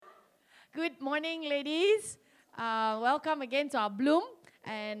Good morning, ladies. Welcome again to our Bloom.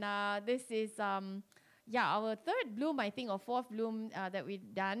 And this is, our third Bloom, I think, or fourth Bloom that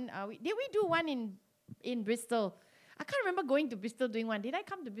we've done. Did we do one in Bristol? I can't remember going to Bristol doing one. Did I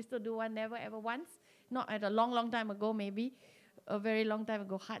come to Bristol do one? Never, ever once? Not at a long, long time ago, maybe. A very long time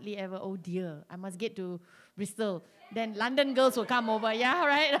ago, hardly ever. Oh dear, I must get to Bristol. Then London girls will come over, yeah,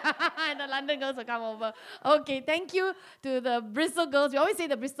 right? And the London girls will come over. Okay, thank you to the Bristol girls. We always say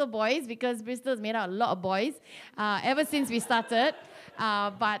the Bristol boys because Bristol is made out of a lot of boys ever since we started.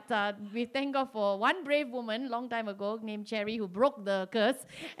 But we thank God for one brave woman long time ago named Cherry who broke the curse.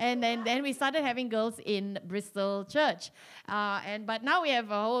 And then we started having girls in Bristol Church. But now we have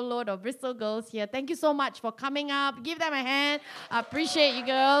a whole load of Bristol girls here. Thank you so much for coming up. Give them a hand. I appreciate you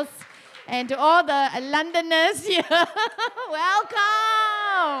girls. And to all the Londoners here,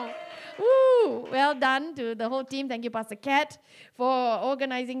 welcome. Woo! Well done to the whole team. Thank you, Pastor Kat, for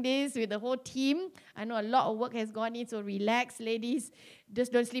organizing this with the whole team. I know a lot of work has gone in, so relax, ladies.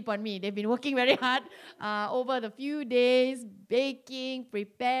 Just don't sleep on me. They've been working very hard over the few days, baking,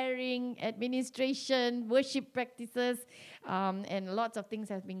 preparing, administration, worship practices, and lots of things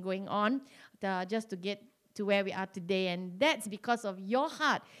have been going on just to get to where we are today, and that's because of your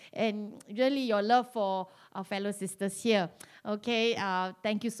heart and really your love for our fellow sisters here. Okay,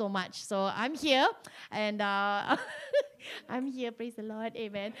 thank you so much. So I'm here, and I'm here. Praise the Lord,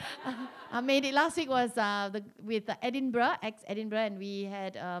 Amen. I made it. Last week was with Edinburgh, ex-Edinburgh, and we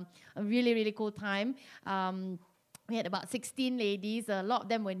had a really, really cool time. We had about 16 ladies. A lot of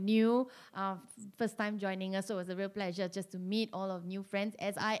them were new, first time joining us. So it was a real pleasure just to meet all of new friends,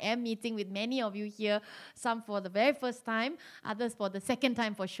 as I am meeting with many of you here, some for the very first time, others for the second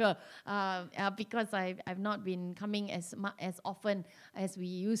time for sure, because I've not been coming as often as we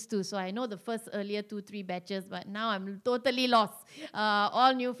used to. So I know the first earlier 2-3 batches, but now I'm totally lost.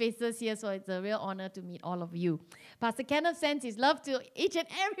 All new faces here, so it's a real honor to meet all of you. Pastor Kenneth sends his love to each and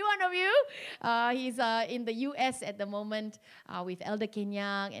every one of you. He's in the US at the moment with Elder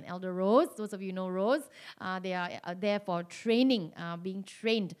Kenyang and Elder Rose. Those of you know Rose. They are there for training, being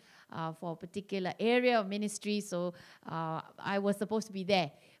trained for a particular area of ministry. So I was supposed to be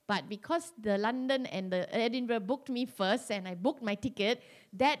there. But because the London and the Edinburgh booked me first and I booked my ticket,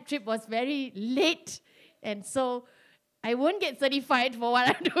 that trip was very late. And so I won't get certified for what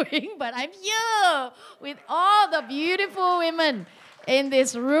I'm doing, but I'm here with all the beautiful women in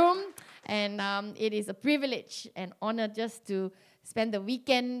this room. And it is a privilege and honor just to spend the week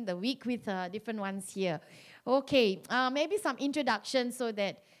with different ones here. Okay, maybe some introduction so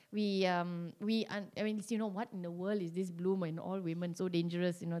that I mean, you know, what in the world is this Bloom and all women so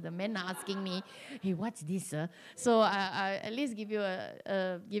dangerous? You know, the men are asking me, hey, what's this? So I at least give you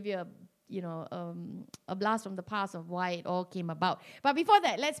a blast from the past of why it all came about. But before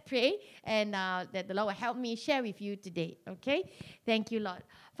that, let's pray and that the Lord will help me share with you today. Okay? Thank you, Lord.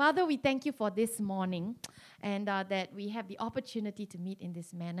 Father, we thank you for this morning and that we have the opportunity to meet in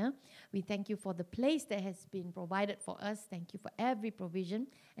this manner. We thank you for the place that has been provided for us. Thank you for every provision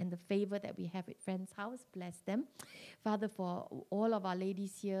and the favor that we have with Friends House. Bless them. Father, for all of our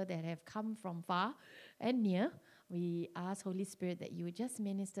ladies here that have come from far and near, we ask, Holy Spirit, that you would just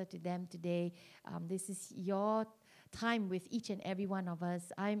minister to them today. This is your time with each and every one of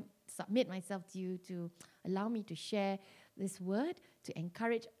us. I submit myself to you to allow me to share this word, to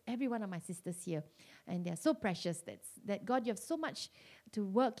encourage every one of my sisters here. And they're so precious that God, you have so much to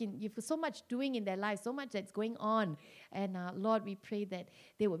work in, you have so much doing in their lives, so much that's going on. And Lord, we pray that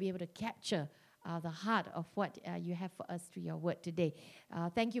they will be able to capture the heart of what you have for us through your word today.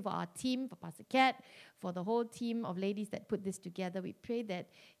 Thank you for our team, for Pastor Kat, for the whole team of ladies that put this together. We pray that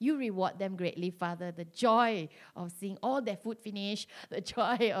you reward them greatly, Father. The joy of seeing all their food finish, the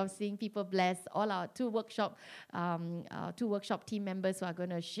joy of seeing people blessed, all our two workshop team members who are going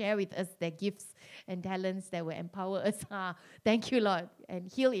to share with us their gifts and talents that will empower us. Thank you, Lord, and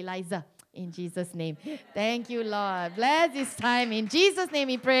heal Eliza. In Jesus' name. Thank you, Lord. Bless this time. In Jesus' name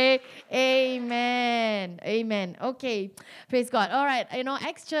we pray. Amen. Amen. Okay. Praise God. All right. You know,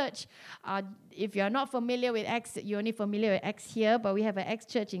 X Church, if you're not familiar with X, you're only familiar with X here, but we have an X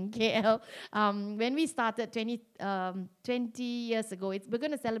Church in KL. When we started 20 years ago, we're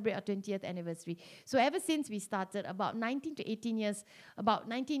going to celebrate our 20th anniversary. So ever since we started, about 19 years,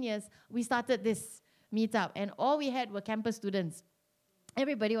 we started this meetup, and all we had were campus students.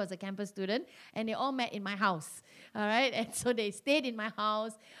 Everybody was a campus student, and they all met in my house. All right, and so they stayed in my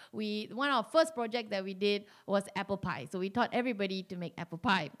house. One of our first project that we did was apple pie. So we taught everybody to make apple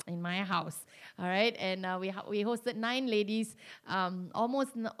pie in my house. All right, and we hosted 9 ladies.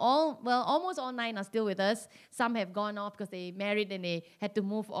 Almost all 9 are still with us. Some have gone off because they married and they had to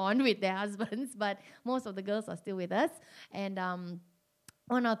move on with their husbands, but most of the girls are still with us. And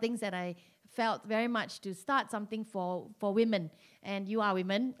one of the things that I felt very much to start something for women, and you are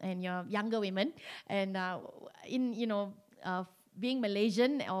women and you're younger women, and being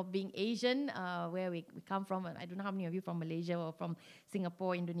Malaysian or being Asian, where we come from. I don't know how many of you from Malaysia or from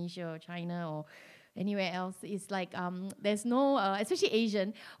Singapore, Indonesia, or China, or anywhere else. It's like there's no, especially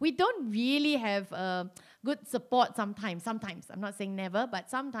Asian, we don't really have good support sometimes. I'm not saying never, but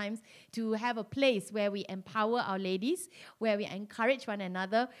sometimes to have a place where we empower our ladies, where we encourage one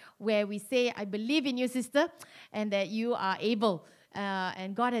another, where we say, I believe in you, sister, and that you are able.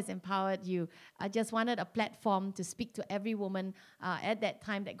 And God has empowered you. I just wanted a platform to speak to every woman at that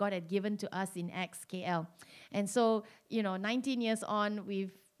time that God had given to us in XKL. And so, 19 years on,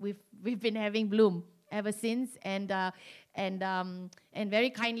 we've been having Bloom ever since, and very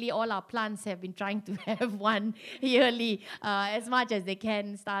kindly, all our plants have been trying to have one yearly, as much as they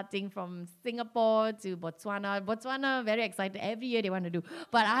can, starting from Singapore to Botswana. Botswana, very excited. Every year they want to do,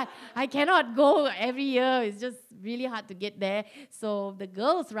 but I cannot go every year. It's just really hard to get there. So the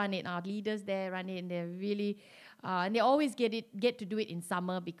girls run it. Our leaders there run it, and they're really. And they always get to do it in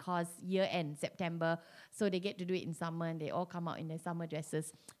summer because year end, September. So they get to do it in summer, and they all come out in their summer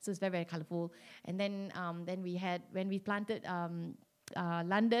dresses. So it's very, very colorful. And then when we planted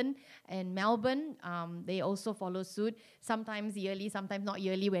London and Melbourne, they also follow suit. Sometimes yearly, sometimes not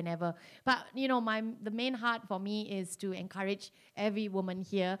yearly, whenever. But the main heart for me is to encourage every woman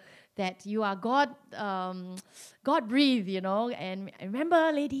here that you are God breathed, And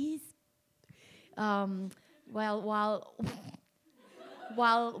remember, ladies, while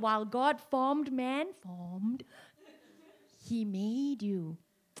God formed man, He made you.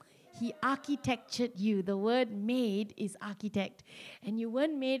 He architectured you. The word made is architect. And you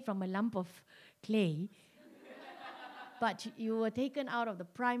weren't made from a lump of clay, but you were taken out of the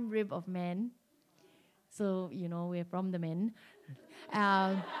prime rib of man. So, we're from the men.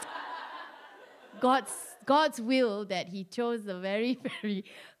 God's will that He chose the very, very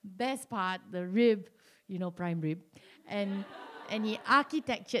best part, the rib, prime rib. And He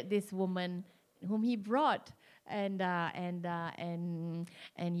architectured this woman whom He brought and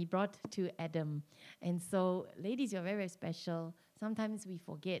He brought to Adam. And so, ladies, you're very, very special. Sometimes we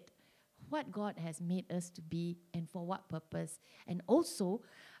forget what God has made us to be and for what purpose. And also,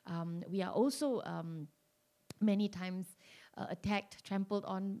 we are also many times attacked, trampled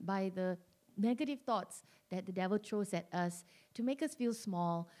on by the negative thoughts that the devil throws at us to make us feel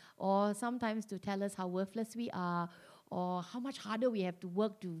small, or sometimes to tell us how worthless we are, or how much harder we have to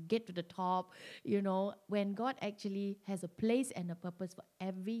work to get to the top, when God actually has a place and a purpose for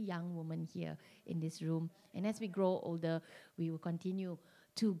every young woman here in this room. And as we grow older, we will continue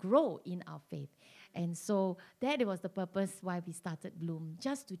to grow in our faith. And so that was the purpose why we started Bloom,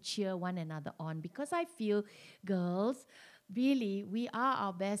 just to cheer one another on, because I feel, girls, really, we are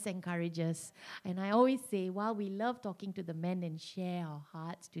our best encouragers. And I always say, while we love talking to the men and share our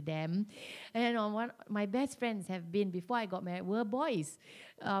hearts to them, and my best friends have been, before I got married, were boys.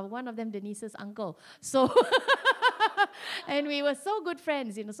 One of them, Denise's uncle. So, and we were so good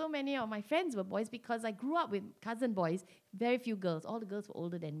friends. So many of my friends were boys because I grew up with cousin boys, very few girls. All the girls were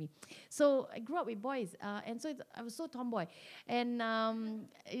older than me. So I grew up with boys. And so I was so tomboy. And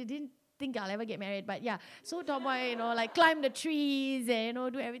it didn't think I'll ever get married, but yeah, so tomboy, like climb the trees and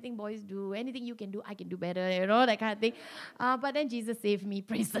do everything boys do. Anything you can do, I can do better, that kind of thing. But then Jesus saved me,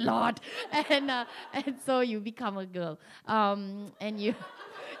 praise the Lord, and so you become a girl, and you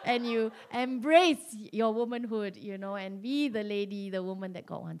embrace your womanhood, and be the lady, the woman that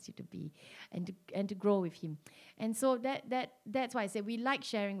God wants you to be, and to grow with Him. And so that's why I say we like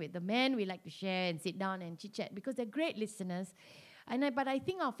sharing with the men. We like to share and sit down and chit chat because they're great listeners. But I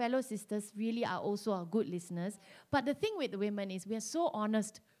think our fellow sisters really are also our good listeners. But the thing with the women is we are so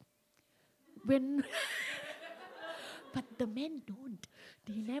honest. But the men don't.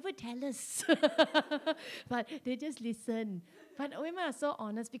 They never tell us. But they just listen. But women are so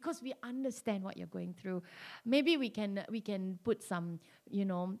honest because we understand what you're going through. Maybe we can put some,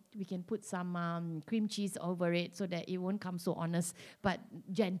 cream cheese over it so that it won't come so honest, but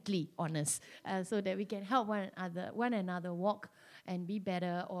gently honest, so that we can help one another walk and be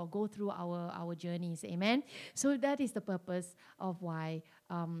better or go through our journeys. Amen. So that is the purpose of why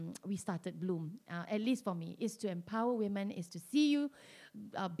we started Bloom. At least for me, is to empower women, is to see you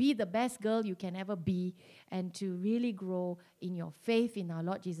be the best girl you can ever be, and to really grow in your faith in our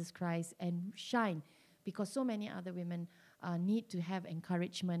Lord Jesus Christ and shine, because so many other women need to have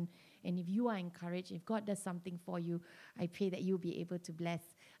encouragement. And if you are encouraged, if God does something for you, I pray that you'll be able to bless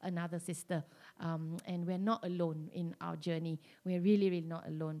another sister. And we're not alone in our journey. We're really, really not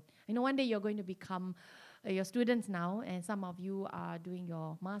alone. You know, one day you're going to become your students now, and some of you are doing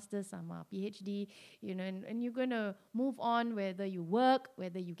your master's, some are PhD, you know, and you're going to move on, whether you work,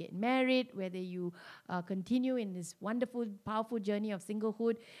 whether you get married, whether you continue in this wonderful, powerful journey of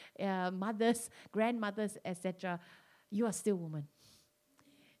singlehood, mothers, grandmothers, etc. You are still woman.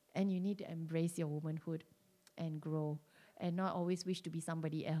 And you need to embrace your womanhood and grow, and not always wish to be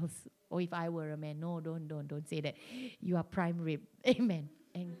somebody else. Or if I were a man, no, don't say that. You are prime rib. Amen.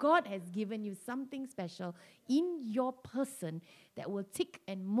 And God has given you something special in your person that will tick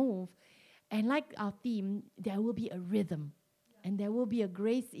and move. And like our theme, there will be a rhythm, and there will be a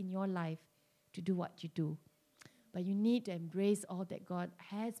grace in your life to do what you do. But you need to embrace all that God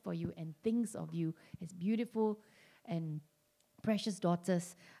has for you and thinks of you as beautiful and precious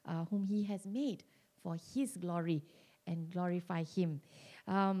daughters whom He has made for His glory and glorify Him.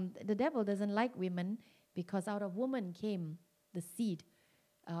 The devil doesn't like women, because out of woman came the seed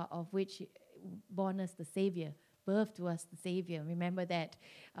of which born us the Savior, birth to us the Savior. Remember that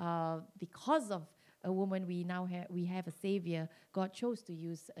because of a woman, we now have a Savior. God chose to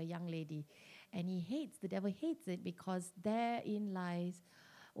use a young lady, and the devil hates it, because therein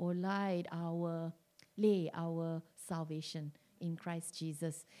lied our salvation in Christ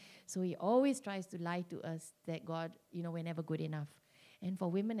Jesus. So he always tries to lie to us that God, we're never good enough. And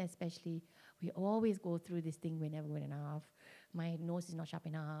for women especially, we always go through this thing, we're never good enough. My nose is not sharp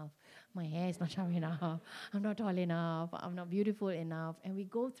enough. My hair is not sharp enough. I'm not tall enough. I'm not beautiful enough. And we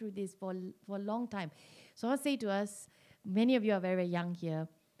go through this for a long time. So I'll say to us, many of you are very, very young here,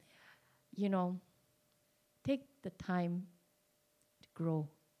 take the time to grow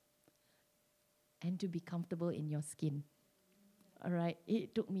and to be comfortable in your skin. All right?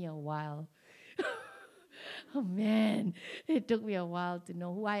 It took me a while. Oh man, it took me a while to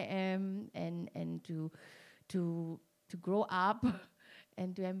know who I am and to grow up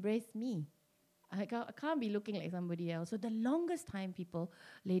and to embrace me. I can't be looking like somebody else. So the longest time,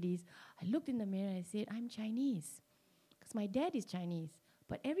 ladies, I looked in the mirror and I said, I'm Chinese. Because my dad is Chinese.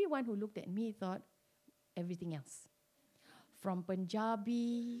 But everyone who looked at me thought everything else. From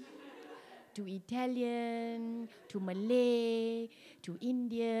Punjabi to Italian, to Malay, to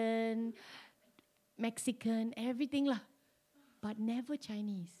Indian, Mexican, everything lah. But never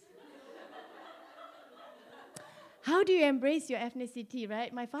Chinese. How do you embrace your ethnicity,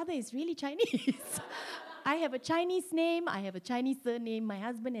 right? My father is really Chinese. I have a Chinese name, I have a Chinese surname. My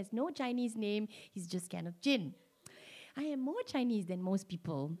husband has no Chinese name, he's just Kenneth Jin. I am more Chinese than most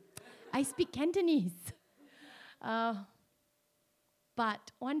people. I speak Cantonese.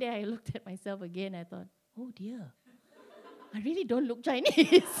 But one day I looked at myself again, I thought, oh dear, I really don't look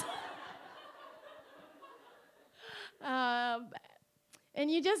Chinese. And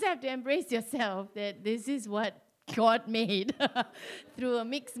you just have to embrace yourself that this is what God made through a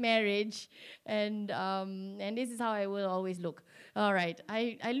mixed marriage, and this is how I will always look. All right,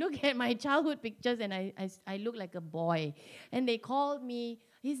 I look at my childhood pictures and I look like a boy, and they called me.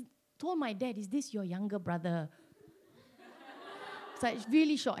 Told my dad, "Is this your younger brother?" So it's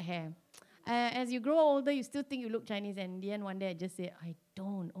really short hair. As you grow older, you still think you look Chinese, and in the end, one day I just said, "I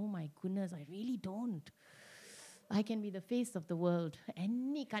don't. Oh my goodness, I really don't. I can be the face of the world,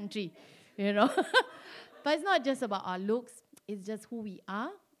 any country, But it's not just about our looks, it's just who we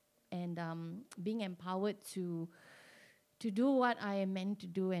are, and being empowered to do what I am meant to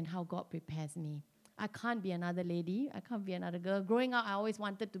do and how God prepares me. I can't be another lady. I can't be another girl. Growing up, I always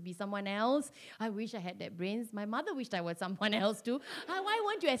wanted to be someone else. I wish I had that brains. My mother wished I was someone else too. Why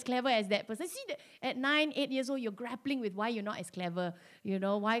weren't you as clever as that person? See, at 9, 8 years old, you're grappling with why you're not as clever.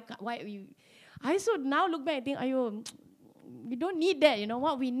 Why you... I so now look back and think, we don't need that.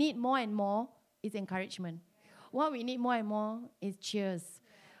 What we need more and more is encouragement. What we need more and more is cheers.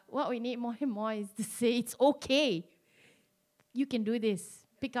 What we need more and more is to say, it's okay. You can do this.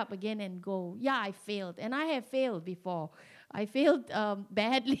 Pick up again and go. Yeah, I failed. And I have failed before. I failed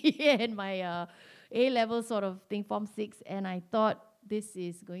badly in my A-level sort of thing, Form 6, and I thought this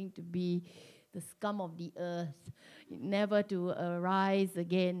is going to be the scum of the earth, never to arise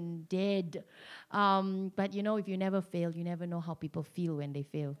again, dead. But if you never fail, you never know how people feel when they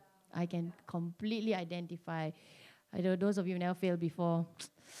fail. I can completely identify I know those of you who never failed before,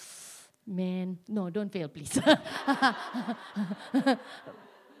 man, no, don't fail, please.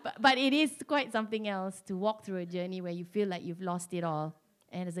 But it is quite something else to walk through a journey where you feel like you've lost it all.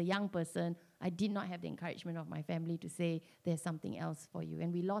 And as a young person, I did not have the encouragement of my family to say there's something else for you.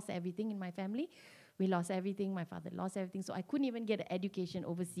 And we lost everything in my family. We lost everything. My father lost everything. So I couldn't even get an education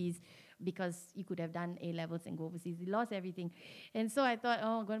overseas because you could have done A-levels and go overseas. We lost everything. And so I thought,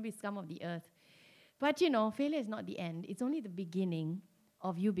 oh, I'm going to be scum of the earth. But, failure is not the end. It's only the beginning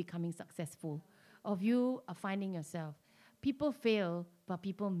of you becoming successful, of you finding yourself. People fail, but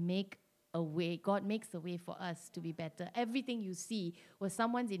people make a way. God makes a way for us to be better. Everything you see was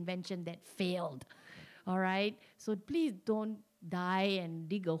someone's invention that failed. All right? So please don't die and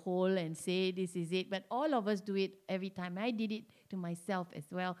dig a hole and say this is it. But all of us do it every time. I did it to myself as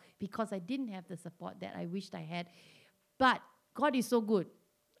well because I didn't have the support that I wished I had. But God is so good.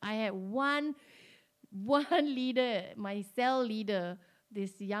 I had one leader, my cell leader,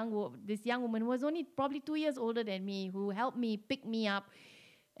 this young woman who was only probably 2 years older than me, who helped me pick me up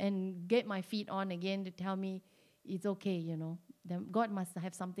and get my feet on again to tell me it's okay, God must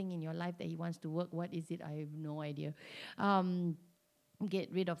have something in your life that He wants to work. What is it? I have no idea.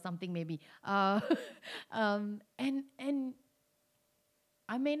 Get rid of something maybe. And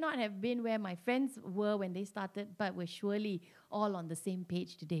I may not have been where my friends were when they started, but we're surely all on the same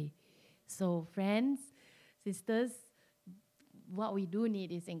page today. So friends, sisters, what we do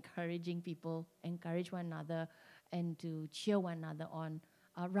need is encouraging people, encourage one another, and to cheer one another on,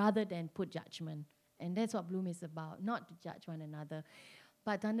 rather than put judgment. And that's what Bloom is about, not to judge one another,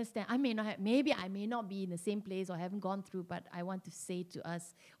 but to understand. Maybe I may not be in the same place or haven't gone through, but I want to say to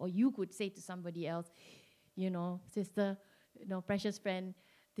us, or you could say to somebody else, sister, precious friend,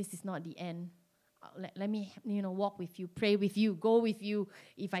 this is not the end. Let me, walk with you, pray with you, go with you,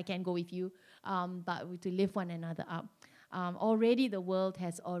 if I can go with you, but to lift one another up. Already the world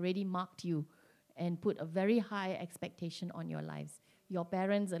has already marked you and put a very high expectation on your lives. Your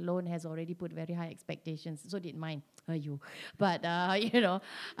parents alone has already put very high expectations. So did mine, you. But,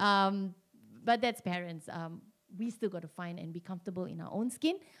 but that's parents. We still got to find and be comfortable in our own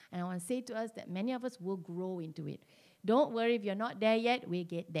skin. And I want to say to us that many of us will grow into it. Don't worry if you're not there yet, we'll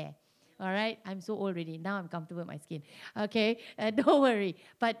get there. All right? I'm so old already. Now I'm comfortable with my skin. Okay? Don't worry.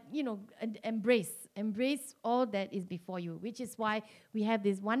 But, embrace all that is before you, which is why we have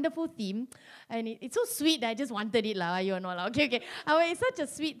this wonderful theme. And it's so sweet that I just wanted it. Okay. It's such a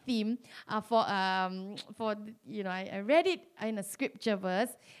sweet theme I read it in a scripture verse.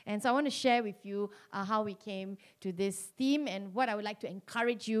 And so I want to share with you how we came to this theme and what I would like to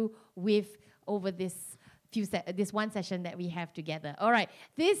encourage you with over this one session that we have together. All right,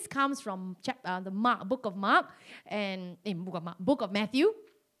 this comes from the book of Mark and book of Matthew,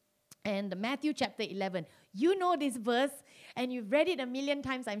 and the Matthew chapter 11. You know this verse, and you've read it a million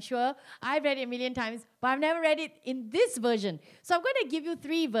times, I'm sure. I've read it a million times, but I've never read it in this version. So I'm going to give you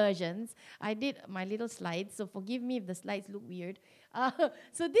 3 versions. I did my little slides, so forgive me if the slides look weird.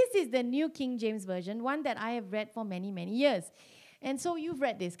 So this is the New King James Version, one that I have read for many, many years. And so you've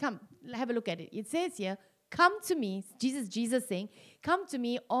read this. Come, have a look at it. It says here, come to me, Jesus saying, come to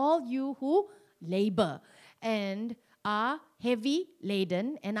me, all you who labor and are heavy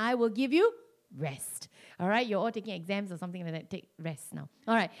laden, and I will give you rest. All right, you're all taking exams or something like that. Take rest now.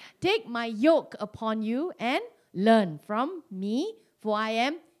 All right, take my yoke upon you and learn from me, for I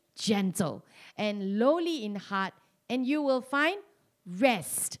am gentle and lowly in heart, and you will find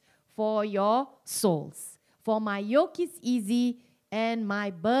rest for your souls. For my yoke is easy and my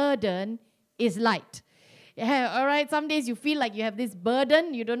burden is light. Yeah, all right, some days you feel like you have this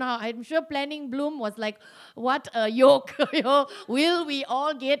burden. You don't know how. I'm sure planning Bloom was like, what a yoke. Will we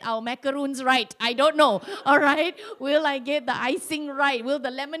all get our macaroons right? I don't know. All right. Will I get the icing right? Will the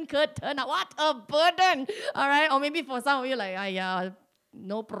lemon curd turn out? What a burden. All right. Or maybe for some of you, like,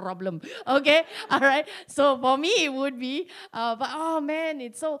 no problem. Okay. All right. So for me, it would be, but oh man,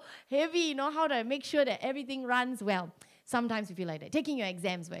 it's so heavy. How do I make sure that everything runs well? Sometimes you feel like that. Taking your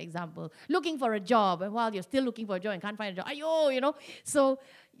exams, for example. Looking for a job, and while you're still looking for a job and can't find a job, So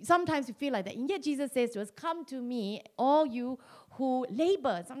sometimes you feel like that. And yet Jesus says to us, come to me, all you who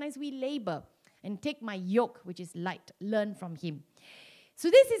labor. Sometimes we labor. And take my yoke, which is light. Learn from him. So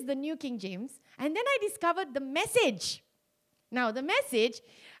this is the New King James. And then I discovered the Message. Now, the Message,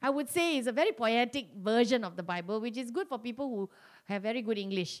 I would say, is a very poetic version of the Bible, which is good for people who have very good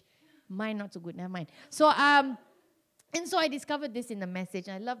English. Mine not so good, never mind. And so I discovered this in the Message,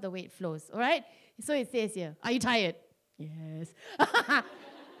 and I love the way it flows, all right? So it says here, are you tired? Yes.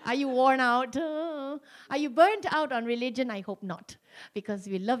 Are you worn out? Are you burnt out on religion? I hope not. Because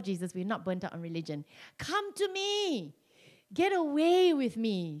we love Jesus, we're not burnt out on religion. Come to me. Get away with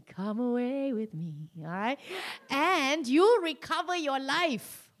me. Come away with me. All right? And you'll recover your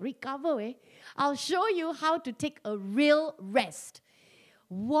life. Recover, eh? I'll show you how to take a real rest.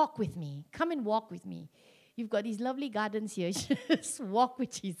 Walk with me. Come and walk with me. You've got these lovely gardens here. Just walk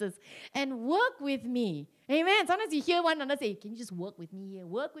with Jesus and work with me. Amen. Sometimes you hear one another say, can you just work with me here?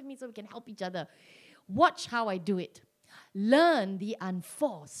 Work with me so we can help each other. Watch how I do it. Learn the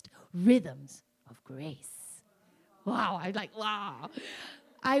unforced rhythms of grace. Wow. I'm like, wow.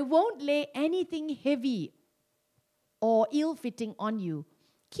 I won't lay anything heavy or ill-fitting on you.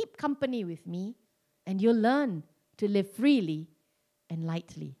 Keep company with me and you'll learn to live freely and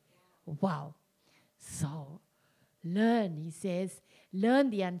lightly. Wow. So, learn, he says,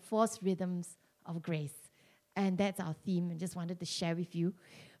 learn the unforced rhythms of grace. And that's our theme. I just wanted to share with you.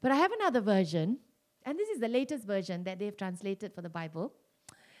 But I have another version, and this is the latest version that they've translated for the Bible.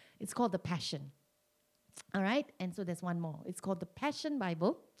 It's called the Passion. All right? And so there's one more. It's called the Passion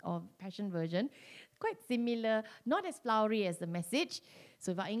Bible, or Passion Version. Quite similar, not as flowery as the Message.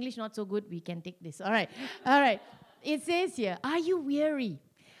 So if our English not so good, we can take this. All right. All right. It says here, are you weary,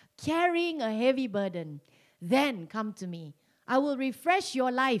 carrying a heavy burden? Then come to me. I will refresh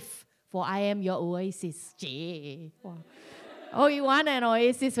your life, for I am your oasis. Wow. Oh, you want an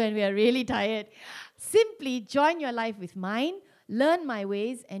oasis when we are really tired? Simply join your life with mine, learn my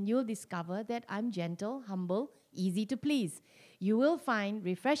ways, and you'll discover that I'm gentle, humble, easy to please. You will find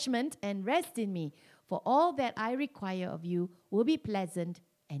refreshment and rest in me, for all that I require of you will be pleasant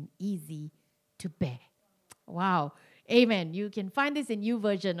and easy to bear. Wow. Amen. You can find this in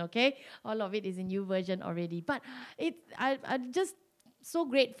YouVersion, okay? All of it is in YouVersion already. But I'm just so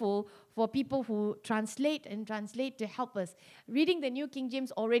grateful for people who translate to help us. Reading the New King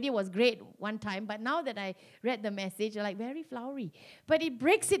James already was great one time, but now that I read the Message, like very flowery. But it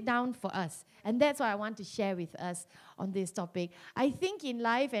breaks it down for us. And that's what I want to share with us on this topic. I think in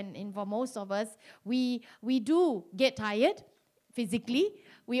life and for most of us, we do get tired physically.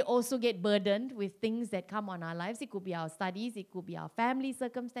 We also get burdened with things that come on our lives. It could be our studies, it could be our family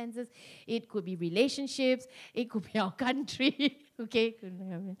circumstances, it could be relationships, it could be our country. Okay,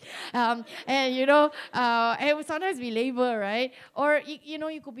 and and sometimes we labor, right? Or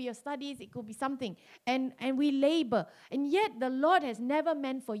it could be your studies, it could be something, and we labor, and yet the Lord has never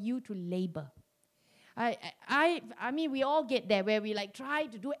meant for you to labor. I mean, we all get there where we try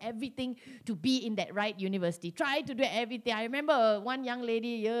to do everything to be in that right university. Try to do everything. I remember one young lady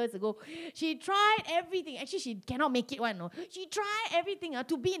years ago. She tried everything. Actually, she cannot make it one. No, she tried everything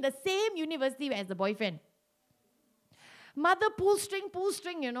to be in the same university as the boyfriend. Mother pull string.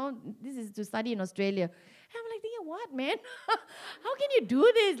 This is to study in Australia. And I'm like thinking, what, man? How can you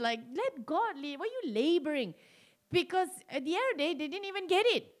do this? Let God lead. Why are you laboring? Because at the end of the day, they didn't even get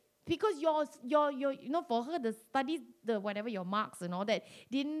it. Because your for her, the studies, your marks and all that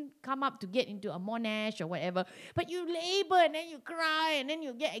didn't come up to get into a Monash or whatever. But you labor and then you cry and then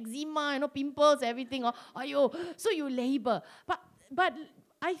you get eczema, pimples, everything. So you labor. But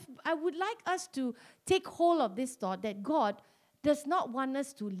I would like us to take hold of this thought that God does not want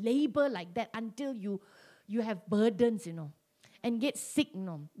us to labor like that until you have burdens, and get sick,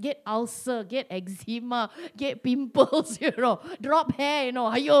 get ulcer, get eczema, get pimples, drop hair,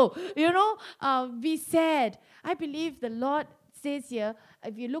 be sad. I believe the Lord says here,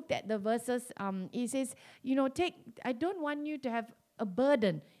 if you looked at the verses, he says, I don't want you to have a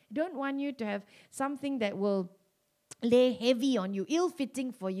burden. I don't want you to have something that will lay heavy on you,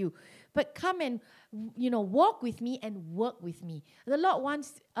 ill-fitting for you. But come and, walk with me and work with me. The Lord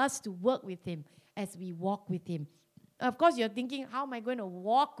wants us to work with Him as we walk with Him. Of course, you're thinking, how am I going to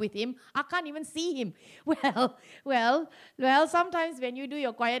walk with Him? I can't even see Him. Well, sometimes when you do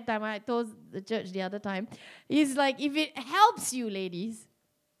your quiet time, I told the church the other time, it's like if it helps you, ladies,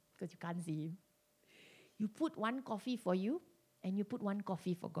 because you can't see Him, you put one coffee for you and you put one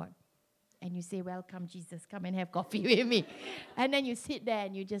coffee for God. And you say, welcome, Jesus, come and have coffee with me. And then you sit there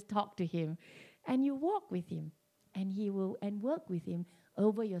and you just talk to Him. And you walk with Him. And work with Him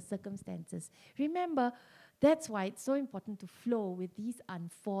over your circumstances. Remember, that's why it's so important to flow with these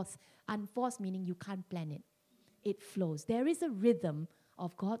unforced meaning you can't plan it. It flows. There is a rhythm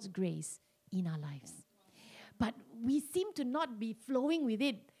of God's grace in our lives. But we seem to not be flowing with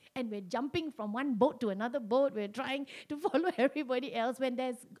it. And we're jumping from one boat to another boat. We're trying to follow everybody else when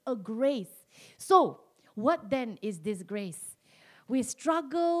there's a grace. So, what then is this grace? We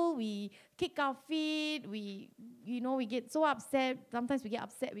struggle, we kick our feet, we get so upset. Sometimes we get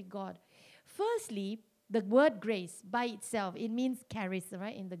upset with God. Firstly, the word grace by itself, it means charis,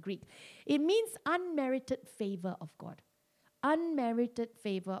 right, in the Greek. It means unmerited favor of God. Unmerited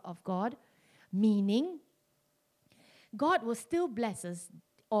favor of God, meaning God will still bless us,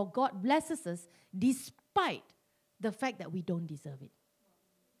 or God blesses us despite the fact that we don't deserve it.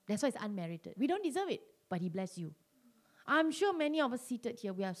 That's why it's unmerited. We don't deserve it, but He bless you. I'm sure many of us seated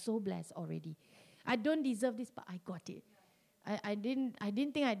here, we are so blessed already. I don't deserve this, but I got it. I didn't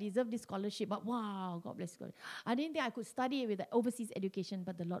think I deserved this scholarship, but wow, God bless God. I didn't think I could study it with overseas education,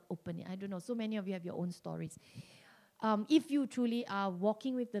 but the Lord opened it. I don't know. So many of you have your own stories. If you truly are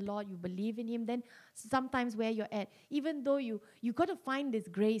walking with the Lord, you believe in Him, then sometimes where you're at, even though you got to find this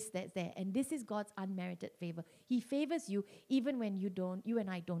grace that's there, and this is God's unmerited favor. He favors you even when you and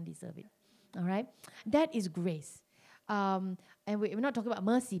I don't deserve it. All right? That is grace. And we're not talking about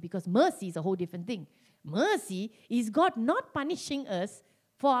mercy, because mercy is a whole different thing. Mercy is God not punishing us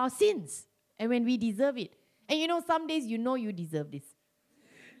for our sins and when we deserve it. And some days you deserve this.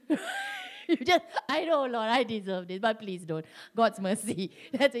 I know, Lord, I deserve this, but please don't. God's mercy.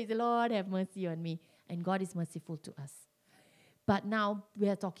 That's why He said, Lord, have mercy on me. And God is merciful to us. But now we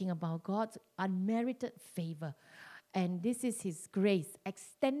are talking about God's unmerited favor. And this is His grace,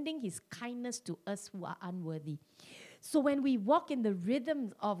 extending His kindness to us who are unworthy. So when we walk in the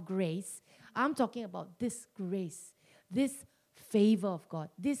rhythms of grace, I'm talking about this grace, this favor of God,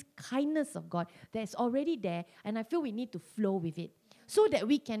 this kindness of God that's already there, and I feel we need to flow with it so that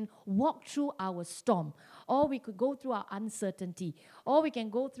we can walk through our storm, or we could go through our uncertainty, or we can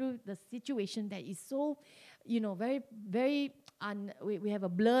go through the situation that is so, very, very, we have a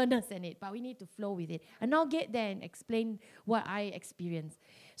blurriness in it, but we need to flow with it. And I'll get there and explain what I experienced.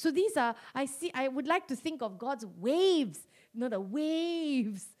 So these are, I would like to think of God's waves, the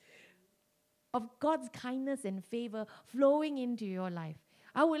waves of God's kindness and favor flowing into your life.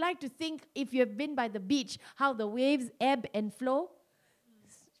 I would like to think, if you've been by the beach, how the waves ebb and flow.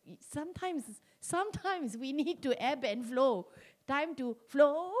 Sometimes we need to ebb and flow. Time to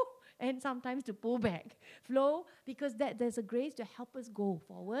flow and sometimes to pull back. Flow, because there's a grace to help us go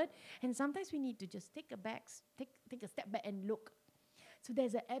forward. And sometimes we need to just take a step back and look. So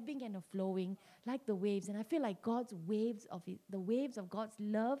there's an ebbing and a flowing, like the waves. And I feel like God's waves the waves of God's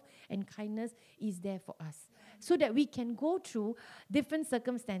love and kindness is there for us, so that we can go through different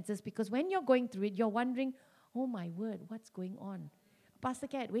circumstances. Because when you're going through it, you're wondering, oh my word, what's going on? Pastor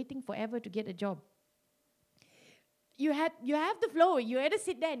Cat, waiting forever to get a job. You have the flow. You either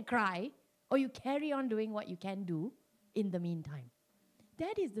sit there and cry, or you carry on doing what you can do in the meantime.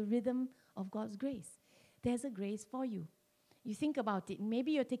 That is the rhythm of God's grace. There's a grace for you. You think about it.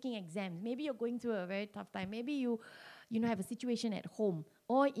 Maybe you're taking exams. Maybe you're going through a very tough time. Maybe you have a situation at home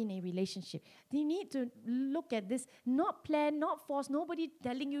or in a relationship. You need to look at this, not plan, not force, nobody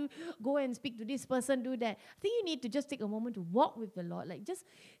telling you, go and speak to this person, do that. I think you need to just take a moment to walk with the Lord. Like, just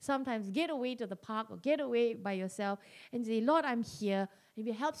sometimes get away to the park or get away by yourself and say, Lord, I'm here. If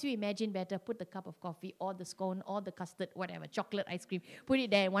it helps you imagine better, put the cup of coffee or the scone or the custard, whatever, chocolate ice cream, put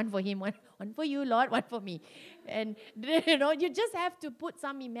it there, one for him, one for you, Lord, one for me. And you just have to put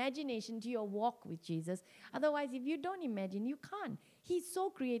some imagination to your walk with Jesus. Otherwise, if you don't imagine, you can't. He's so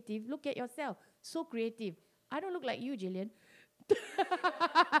creative. Look at yourself. So creative. I don't look like you, Jillian.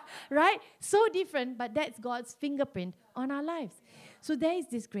 Right? So different, but that's God's fingerprint on our lives. So there is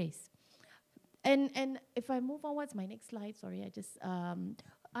this grace. And if I move on, what's my next slide? Sorry,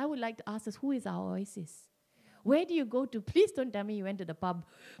 I would like to ask us, who is our oasis? Where do you go to? Please don't tell me you went to the pub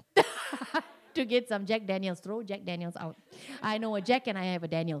to get some Jack Daniels. Throw Jack Daniels out. I know a Jack and I have a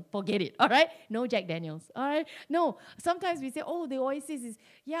Daniel. Forget it, all right? No Jack Daniels, all right? No, sometimes we say, oh, the oasis is,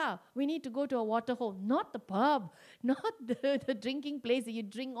 we need to go to a water hole. Not the pub, not the drinking place that you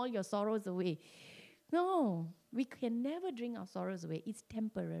drink all your sorrows away. No, we can never drink our sorrows away. It's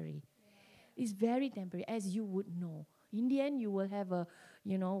temporary. It's very temporary, as you would know. In the end, you will have a,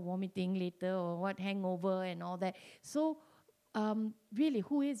 vomiting later or hangover and all that. So, really,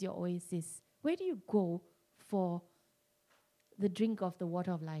 who is your oasis? Where do you go for the drink of the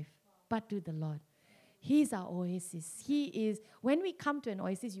water of life? But to the Lord. He's our oasis. He is, when we come to an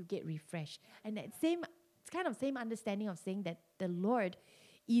oasis, you get refreshed. And that same understanding of saying that the Lord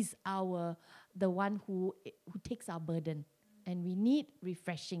is the one who takes our burden. And we need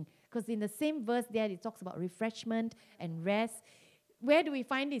refreshing. Because in the same verse there, it talks about refreshment and rest. Where do we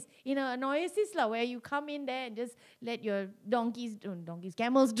find this? In an oasis, where you come in there and just let your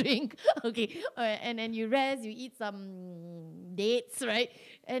camels drink. Okay. And then you rest, you eat some dates, right?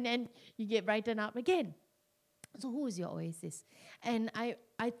 And then you get brightened up again. So who is your oasis? And I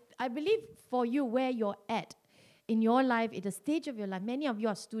believe for you, where you're at in your life, at a stage of your life, many of you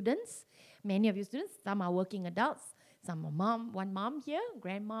are students, some are working adults, some are one mom here,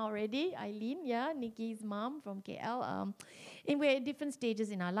 grandma already, Eileen, Nikki's mom from KL. And we're at different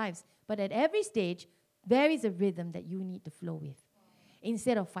stages in our lives. But at every stage, there is a rhythm that you need to flow with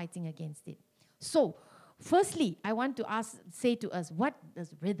instead of fighting against it. So, firstly, I want to say to us, what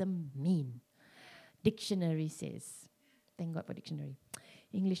does rhythm mean? Dictionary says. Thank God for dictionary.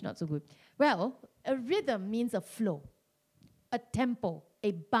 English not so good. Well, a rhythm means a flow, a tempo,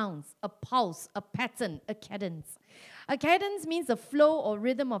 a bounce, a pulse, a pattern, a cadence. A cadence means a flow or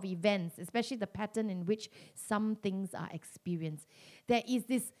rhythm of events, especially the pattern in which some things are experienced. There is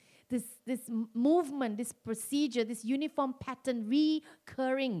this movement, this procedure, this uniform pattern,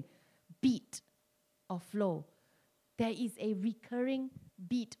 recurring beat of flow. There is a recurring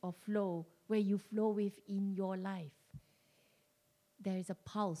beat of flow where you flow with in your life. There is a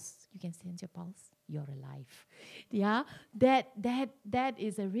pulse. You can sense your pulse. You're alive. Yeah, that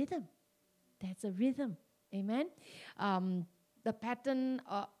is a rhythm. That's a rhythm. Amen. The pattern,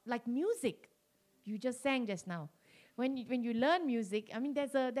 like music, you just sang just now. When you learn music, I mean,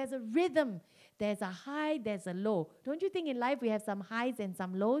 there's a rhythm. There's a high. There's a low. Don't you think in life we have some highs and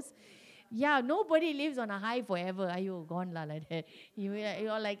some lows? Yeah, nobody lives on a high forever. Are you gone la like that?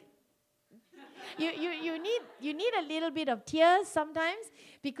 You're like. You need a little bit of tears sometimes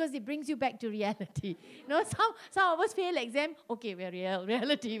because it brings you back to reality. Some of us fail exam. Okay, we're real.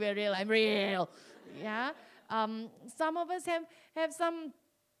 Reality, we're real. I'm real. Yeah. Some of us have some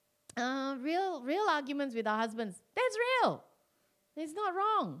real arguments with our husbands. That's real. It's not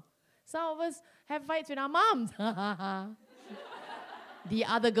wrong. Some of us have fights with our moms. The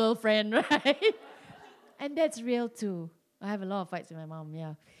other girlfriend, right? And that's real too. I have a lot of fights with my mom.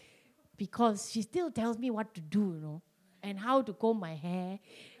 Yeah. Because she still tells me what to do, and how to comb my hair.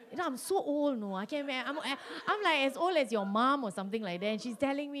 I'm so old, I can't. I'm like as old as your mom or something like that. And she's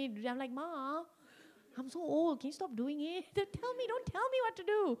telling me, I'm like, Ma, I'm so old. Can you stop doing it? Don't tell me what to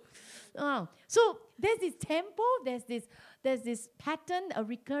do. So there's this tempo. There's this pattern, a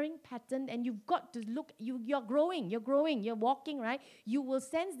recurring pattern, and you've got to look. You're growing. You're walking, right? You will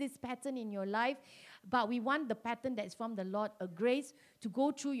sense this pattern in your life. But we want the pattern that's from the Lord, a grace to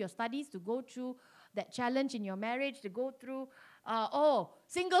go through your studies, to go through that challenge in your marriage, to go through,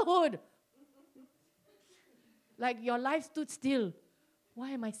 singlehood. Like your life stood still.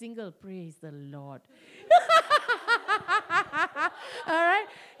 Why am I single? Praise the Lord. All right?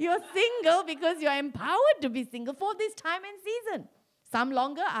 You're single because you're empowered to be single for this time and season. Some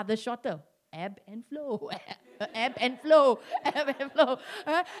longer, others shorter. Ebb and flow, ebb and flow, ebb and flow.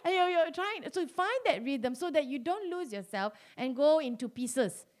 And you're trying to find that rhythm so that you don't lose yourself and go into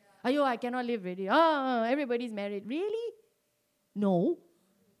pieces. Ayo, I cannot live really. Everybody's married. Really? No.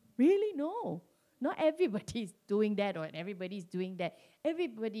 Really? No. Not everybody's doing that or everybody's doing that.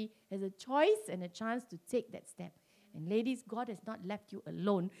 Everybody has a choice and a chance to take that step. And ladies, God has not left you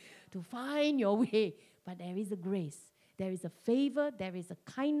alone to find your way, but there is a grace. There is a favor, there is a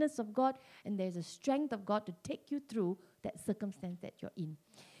kindness of God, and there's a strength of God to take you through that circumstance that you're in.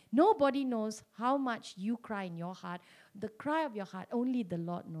 Nobody knows how much you cry in your heart. The cry of your heart, only the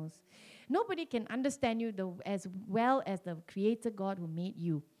Lord knows. Nobody can understand you as well as the Creator God who made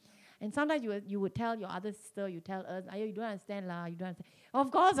you. And sometimes you would tell your other sister, you tell us, you don't understand lah, you don't understand.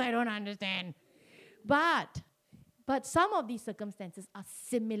 Of course I don't understand. But some of these circumstances are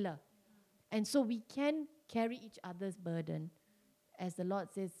similar. And so we can carry each other's burden. As the Lord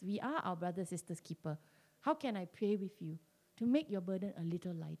says, we are our brother, sister's keeper. How can I pray with you to make your burden a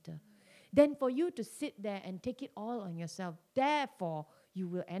little lighter? Then for you to sit there and take it all on yourself, therefore, you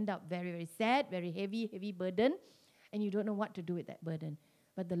will end up very, very sad, very heavy burden, and you don't know what to do with that burden.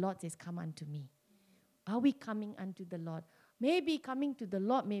 But the Lord says, come unto me. Are we coming unto the Lord? Maybe coming to the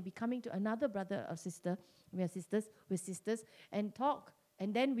Lord, maybe coming to another brother or sister. We are sisters, we're sisters, and talk.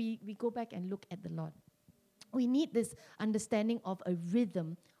 And then we go back and look at the Lord. We need this understanding of a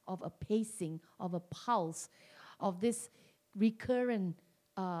rhythm, of a pacing, of a pulse, of this recurrent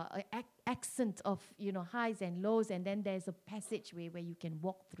accent of highs and lows, and then there's a passageway where you can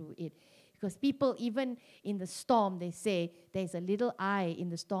walk through it. Because people, even in the storm, they say there's a little eye in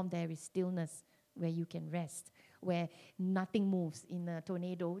the storm, there is stillness where you can rest, where nothing moves. In a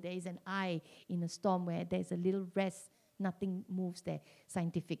tornado, there is an eye in a storm where there's a little rest, nothing moves there.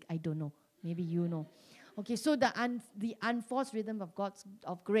 Scientific, I don't know. Maybe you know. Okay, so the unforced rhythm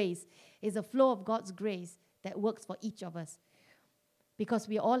of grace is a flow of God's grace that works for each of us. Because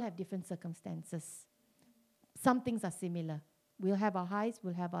we all have different circumstances. Some things are similar. We'll have our highs,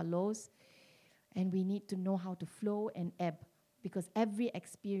 we'll have our lows, and we need to know how to flow and ebb. Because every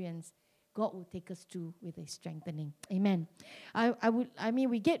experience God will take us through with a strengthening. Amen.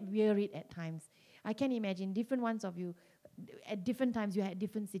 We get wearied at times. I can imagine different ones of you, at different times you had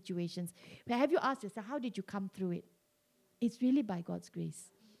different situations. But have you asked yourself, how did you come through it? It's really by God's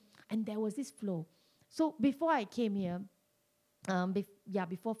grace. And there was this flow. So before I came here,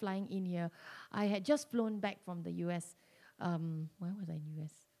 before flying in here, I had just flown back from the US. Where was I in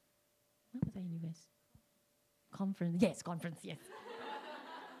US? Where was I in US? Conference. Yes, conference, yes.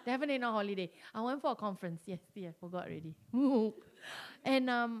 Definitely not holiday. I went for a conference. Yes, forgot already. And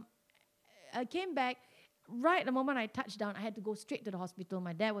I came back. Right the moment I touched down, I had to go straight to the hospital.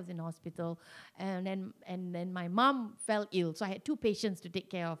 My dad was in the hospital, and then my mom fell ill. So I had two patients to take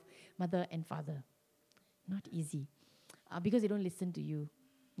care of, mother and father. Not easy, because they don't listen to you.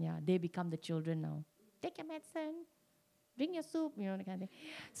 Yeah, they become the children now. Take your medicine, drink your soup, that kind of thing.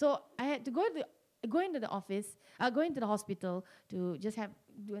 So I had to go into the hospital to just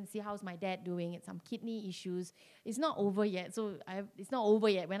do and see how's my dad doing. It's some kidney issues. It's not over yet. It's not over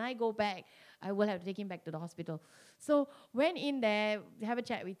yet. When I go back, I will have to take him back to the hospital. So went in there, have a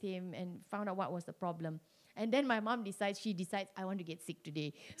chat with him, and found out what was the problem. And then my mom decides, I want to get sick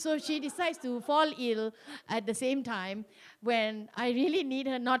today. So she decides to fall ill at the same time when I really need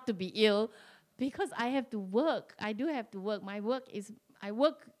her not to be ill, because I have to work. I do have to work. My work is, I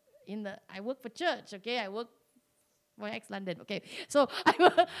work for church, okay? I work for Ex-London, okay? So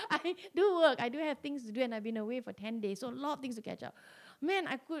I do work. I do have things to do, and I've been away for 10 days, so a lot of things to catch up. Man,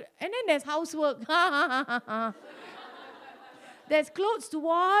 and then there's housework. There's clothes to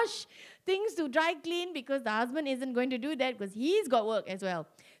wash, things to dry clean, because the husband isn't going to do that because he's got work as well.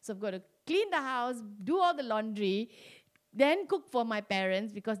 So I've got to clean the house, do all the laundry, then cook for my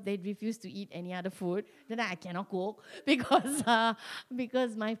parents because they refuse to eat any other food. Then I cannot cook because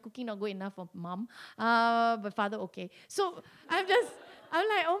my cooking not good enough for mom. But father, okay. So I'm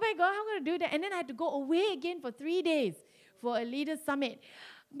like, oh my God, how am I going to do that? And then I had to go away again for 3 days for a leaders summit.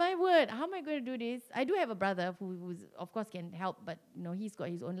 My word, how am I going to do this? I do have a brother who's of course can help, but he's got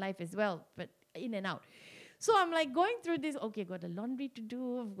his own life as well, but in and out. So I'm like going through this, okay, got the laundry to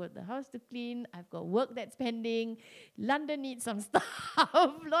do, I've got the house to clean, I've got work that's pending, London needs some stuff,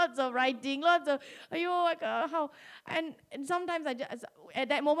 lots of writing, lots of, how? And sometimes at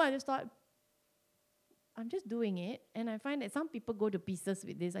that moment I just thought, I'm just doing it, and I find that some people go to pieces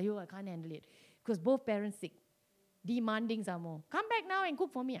with this, I can't handle it, because both parents sick, demanding some more. Come back now and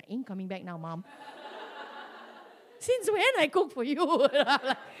cook for me. I ain't coming back now, Mom. Since when I cook for you?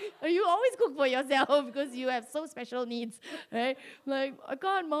 You always cook for yourself because you have so special needs, right? Like, I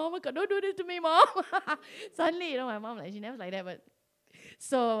can't, Mom. Don't do this to me, Mom. Suddenly, my mom, she never like that. But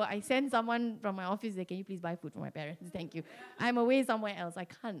so I send someone from my office, can you please buy food for my parents? Thank you. I'm away somewhere else. I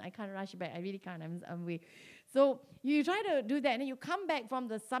can't rush back. I really can't. I'm away. So you try to do that, and then you come back from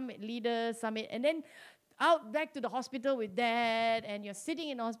the leader summit, and then out back to the hospital with dad, and you're sitting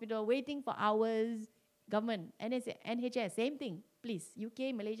in the hospital waiting for hours. Government, NHS, same thing. Please,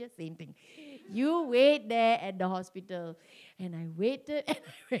 UK, Malaysia, same thing. You wait there at the hospital. And I waited,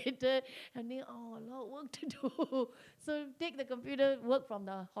 and then, a lot of work to do. So take the computer, work from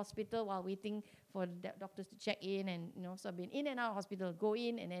the hospital while waiting for the doctors to check in. And, so I've been in and out of hospital, go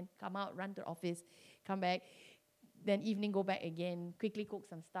in and then come out, run to the office, come back. Then evening, go back again, quickly cook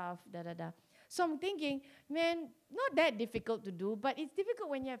some stuff, So I'm thinking, man, not that difficult to do, but it's difficult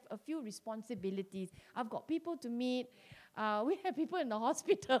when you have a few responsibilities. I've got people to meet. We have people in the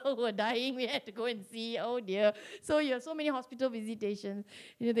hospital who are dying. We had to go and see. Oh dear. So you have so many hospital visitations.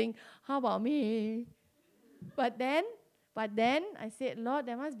 You think, how about me? But then I said, Lord,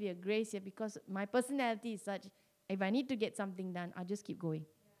 there must be a grace here, because my personality is such, if I need to get something done, I'll just keep going.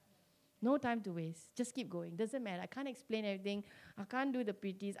 No time to waste. Just keep going. Doesn't matter. I can't explain everything. I can't do the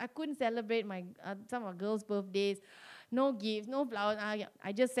pretties. I couldn't celebrate some of our girls' birthdays. No gifts, no flowers.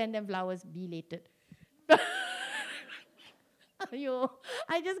 I just send them flowers belated.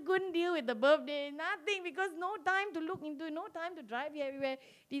 I just couldn't deal with the birthday. Nothing, because no time to look into it. No time to drive here everywhere.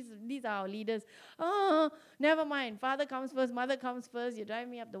 These are our leaders. Oh, never mind. Father comes first. Mother comes first. You drive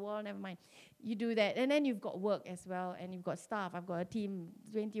me up the wall. Never mind. You do that. And then you've got work as well. And you've got staff. I've got a team,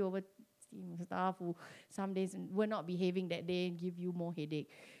 20 over staff who some days were not behaving that day and give you more headache.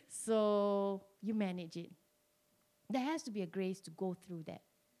 So you manage it. There has to be a grace to go through that.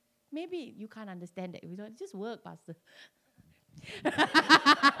 Maybe you can't understand that. It's just work, Pastor.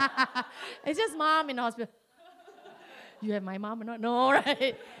 It's just mom in the hospital. You have my mom or not? No,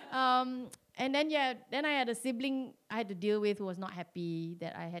 right? And then I had a sibling I had to deal with who was not happy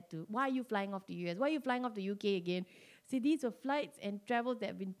that I had to. Why are you flying off to US? Why are you flying off to UK again? See, these were flights and travels that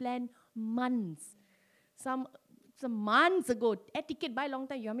have been planned months. Some some months ago. Air ticket, buy long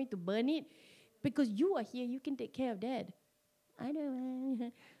time. You want me to burn it? Because you are here, you can take care of Dad. I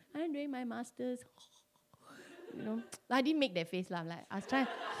don't. I'm doing my masters. I didn't make that face laugh. Like I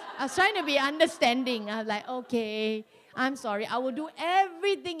was trying to be understanding. I was like, okay, I'm sorry. I will do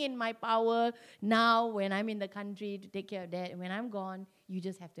everything in my power now when I'm in the country to take care of Dad. When I'm gone, you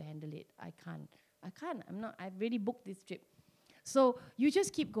just have to handle it. I can't. I've already booked this trip. So you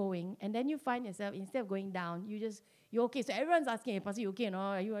just keep going, and then you find yourself, instead of going down, you're okay. So everyone's asking, hey, Pastor, you okay? No?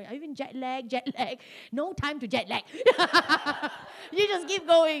 Are you even jet lag? No time to jet lag. You just keep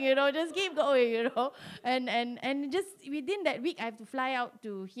going, just keep going, And just within that week, I have to fly out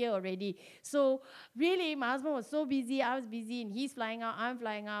to here already. So really, my husband was so busy, I was busy, and he's flying out, I'm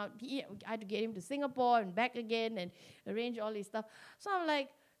flying out. I had to get him to Singapore and back again and arrange all this stuff. So I'm like,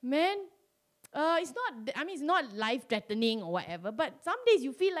 man, it's not life-threatening or whatever, but some days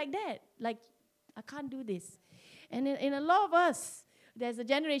you feel like that. Like, I can't do this. And in a lot of us, there's a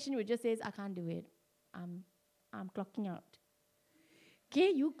generation who just says, I can't do it. I'm clocking out.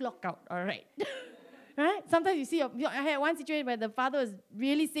 Okay, you clock out, all right. Right? Sometimes you see, I had one situation where the father was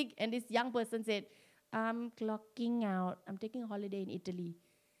really sick, and this young person said, I'm clocking out. I'm taking a holiday in Italy.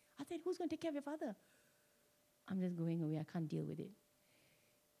 I said, who's going to take care of your father? I'm just going away. I can't deal with it.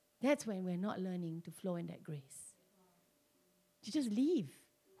 That's when we're not learning to flow in that grace. You just leave.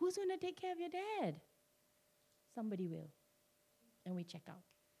 Who's going to take care of your dad? Somebody will. And we check out.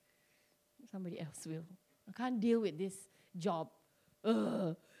 Somebody else will. I can't deal with this job.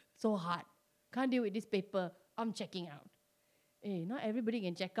 Ugh, so hard. Can't deal with this paper. I'm checking out. Hey, not everybody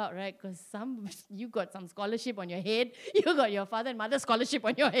can check out, right? Because you got some scholarship on your head. You got your father and mother scholarship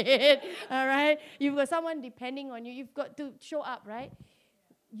on your head. All right? You've got someone depending on you. You've got to show up, right?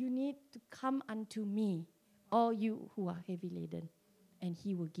 You need to come unto me, all you who are heavy laden, and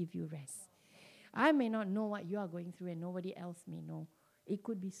he will give you rest. I may not know what you are going through, and nobody else may know. It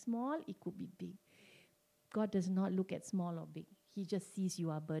could be small, it could be big. God does not look at small or big. He just sees you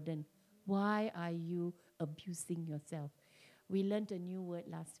are burdened. Why are you abusing yourself? We learned a new word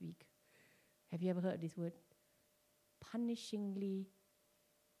last week. Have you ever heard this word? Punishingly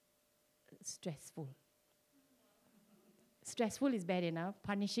stressful. Stressful is bad enough.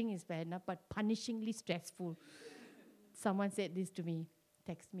 Punishing is bad enough, but punishingly stressful. Someone said this to me,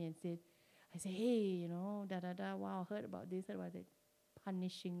 text me and said, I said, hey, wow, heard about this, heard about that.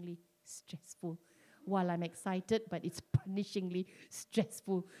 Punishingly stressful. While I'm excited, but it's punishingly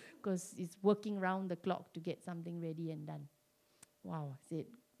stressful because it's working round the clock to get something ready and done. Wow, I said,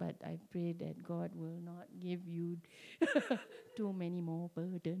 but I pray that God will not give you too many more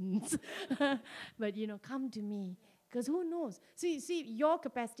burdens. But, come to me. Because who knows? See, your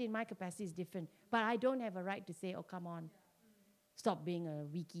capacity and my capacity is different. But I don't have a right to say, oh, come on. Stop being a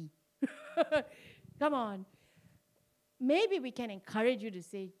weakie. Come on. Maybe we can encourage you to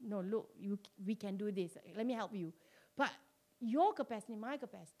say, no, look, we can do this. Let me help you. But your capacity and my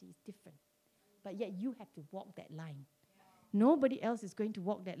capacity is different. But yet you have to walk that line. Nobody else is going to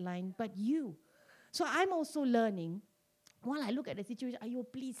walk that line but you. So I'm also learning. While I look at the situation,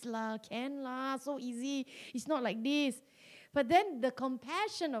 please lah, can lah, so easy. It's not like this. But then the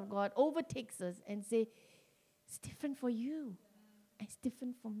compassion of God overtakes us and say, it's different for you. It's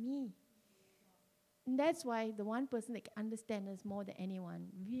different for me. And that's why the one person that can understand us more than anyone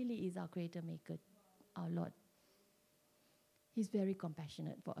really is our Creator Maker, our Lord. He's very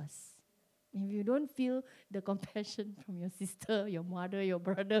compassionate for us. If you don't feel the compassion from your sister, your mother, your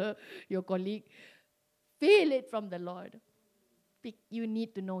brother, your colleague, feel it from the Lord. You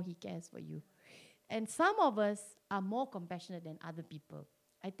need to know He cares for you. And some of us are more compassionate than other people.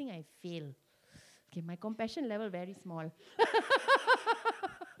 I think I fail. Okay, my compassion level very small.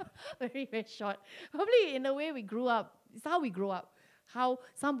 Very, very short. Probably in the way we grew up. It's how we grow up. How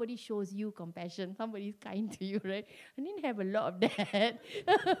somebody shows you compassion. Somebody's kind to you, right? I didn't have a lot of that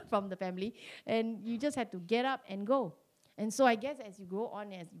from the family. And you just had to get up and go. And so I guess as you grow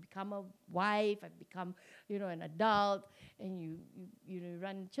on, as you become a wife, and become, an adult, and you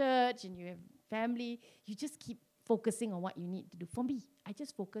run church, and you have family, you just keep focusing on what you need to do. For me, I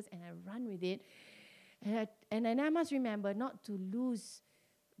just focus and I run with it. And I must remember not to lose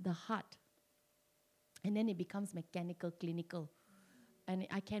the heart. And then it becomes mechanical, clinical. And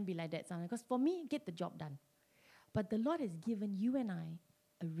I can be like that sometimes. Because for me, get the job done. But the Lord has given you and I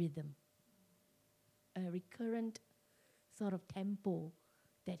a rhythm, a recurrent sort of tempo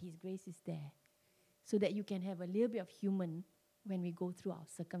that His grace is there. So that you can have a little bit of human when we go through our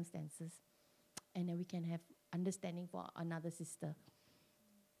circumstances. And then we can have understanding for another sister.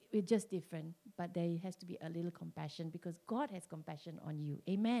 We're just different, but there has to be a little compassion because God has compassion on you.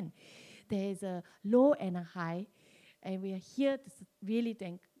 Amen. There is a low and a high, And we are here to really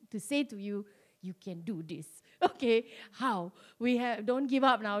to say to you, you can do this. Okay, how? Don't give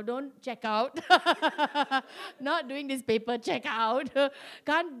up now. Don't check out. Not doing this paper, check out.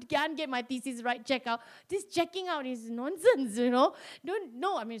 Can't get my thesis right, check out. This checking out is nonsense, No,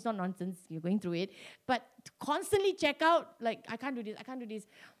 I mean, it's not nonsense. You're going through it. But to constantly check out, like, I can't do this.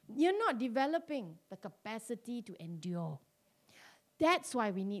 You're not developing the capacity to endure. That's why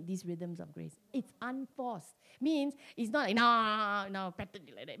we need these rhythms of grace. It's unforced. Means it's not like, no, pattern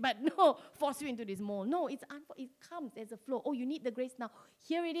like that. But no, force you into this mold. No, it comes as a flow. Oh, you need the grace now.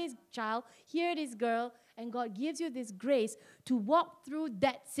 Here it is, child. Here it is, girl. And God gives you this grace to walk through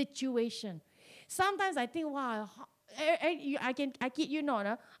that situation. Sometimes I think, wow, I kid you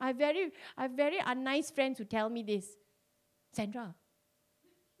not. I have very unnice friends who tell me this. Sandra,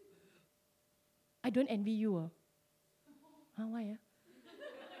 I don't envy you. Why?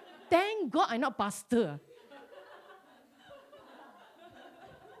 Thank God I'm not pastor.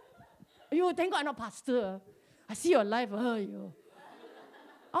 Thank God I'm not pastor. I see your life. I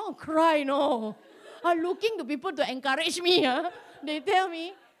don't cry, no. I'm looking to people to encourage me. They tell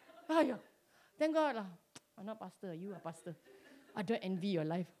me, thank God, I'm not pastor. You are pastor. I don't envy your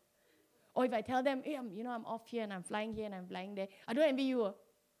life. Or if I tell them, hey, I'm off here and I'm flying here and I'm flying there, I don't envy you.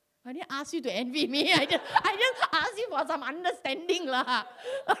 I didn't ask you to envy me. I just asked you for some understanding. All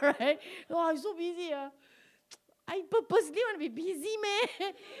right? Oh, I'm so busy. I purposely want to be busy,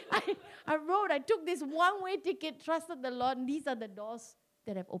 man. I took this one-way ticket, trusted the Lord, and these are the doors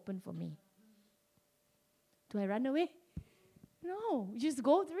that have opened for me. Do I run away? No, just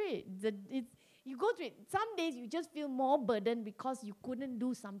go through it. You go through it. Some days you just feel more burdened because you couldn't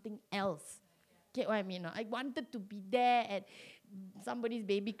do something else. Get what I mean? I wanted to be there at somebody's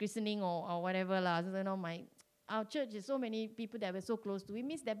baby christening or whatever. So, our church is so many people that we're so close to. We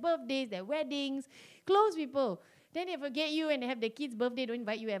miss their birthdays, their weddings, close people. Then they forget you and they have their kid's birthday, don't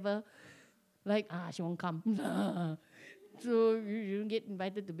invite you ever. Like, she won't come. So you don't get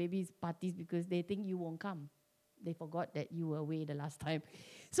invited to babies' parties because they think you won't come. They forgot that you were away the last time.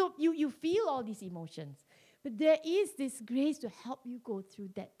 So you feel all these emotions. But there is this grace to help you go through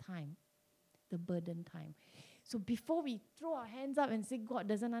that time. The burden time. So before we throw our hands up and say, God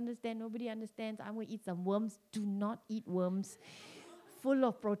doesn't understand, nobody understands, I'm going to eat some worms. Do not eat worms. Full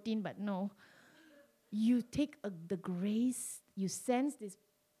of protein, but no. You take the grace, you sense this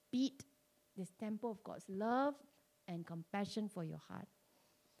beat, this tempo of God's love and compassion for your heart.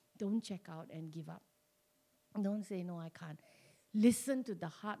 Don't check out and give up. Don't say, no, I can't. Listen to the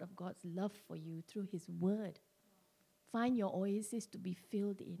heart of God's love for you through His word. Find your oasis to be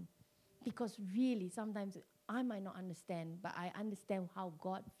filled in. Because really, sometimes I might not understand, but I understand how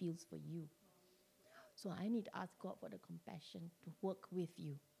God feels for you. So I need to ask God for the compassion to work with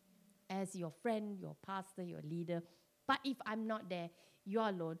you as your friend, your pastor, your leader. But if I'm not there, you're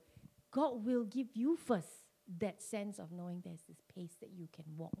alone, God will give you first that sense of knowing there's this pace that you can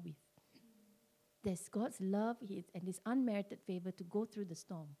walk with. There's God's love and His unmerited favor to go through the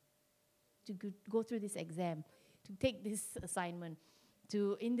storm, to go through this exam, to take this assignment,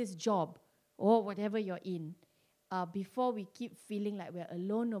 in this job or whatever you're in, before we keep feeling like we're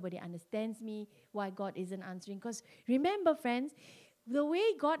alone, nobody understands me, why God isn't answering. Because remember, friends, the way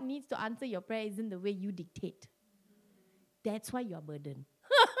God needs to answer your prayer isn't the way you dictate. That's why you're burdened.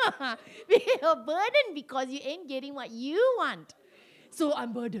 You're burdened because you ain't getting what you want. So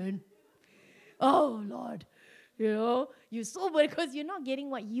I'm burdened. Oh, Lord. You're so burdened because you're not getting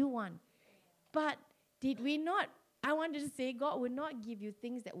what you want. But did we not? I wanted to say God will not give you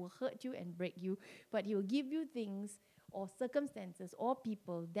things that will hurt you and break you, but He will give you things or circumstances or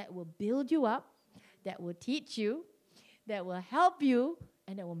people that will build you up, that will teach you, that will help you,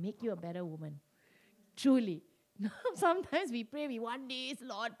 and that will make you a better woman. Truly. Sometimes we pray, we want this,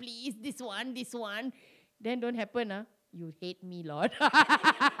 Lord, please, this one. Then don't happen, You hate me, Lord.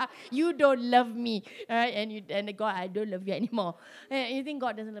 You don't love me. And God, I don't love you anymore. And you think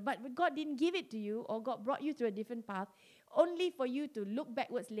God doesn't love. But God didn't give it to you, or God brought you through a different path, only for you to look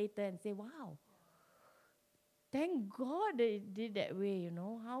backwards later and say, wow, thank God it did that way,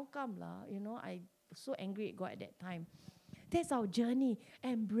 How come, I was so angry at God at that time. That's our journey.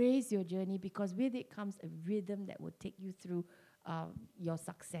 Embrace your journey, because with it comes a rhythm that will take you through your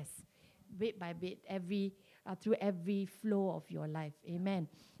success, bit by bit, through every flow of your life. Amen.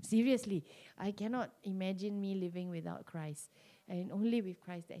 Seriously, I cannot imagine me living without Christ. And only with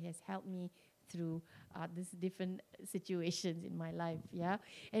Christ that has helped me through these different situations in my life. Yeah.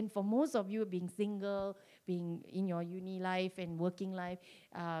 And for most of you, being single, being in your uni life and working life,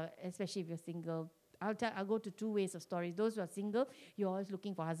 especially if you're single, I'll go to two ways of stories. Those who are single, you're always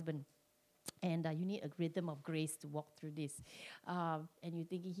looking for a husband. And you need a rhythm of grace to walk through this. And you're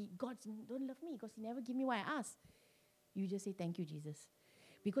thinking, God don't love me because He never give me what I ask. You just say, thank you, Jesus.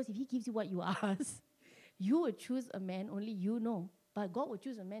 Because if He gives you what you ask, you will choose a man only you know. But God will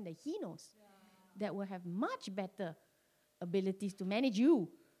choose a man that He knows, that will have much better abilities to manage you.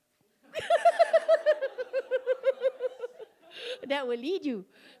 That will lead you.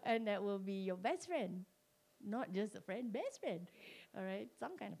 And that will be your best friend. Not just a friend, best friend. All right,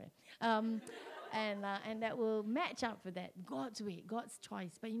 some kind of friend. And that will match up for that. God's way, God's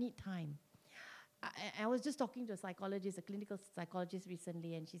choice. But you need time. I was just talking to a psychologist, a clinical psychologist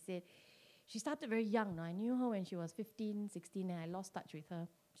recently, and she said she started very young. Now, I knew her when she was 15, 16, and I lost touch with her.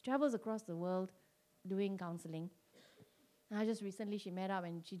 She travels across the world doing counseling. And recently she met up,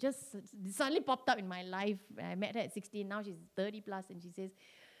 and she just suddenly popped up in my life. I met her at 16. Now she's 30 plus, and she says,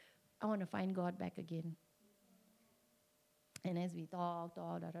 I want to find God back again. And as we talk,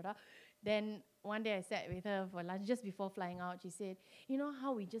 then one day I sat with her for lunch just before flying out. She said, you know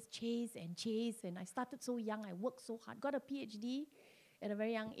how we just chase, and I started so young, I worked so hard, got a PhD at a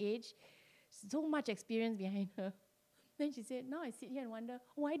very young age, so much experience behind her. Then she said, now I sit here and wonder,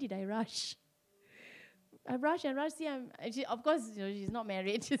 why did I rush? I rush and rush. See, of course, she's not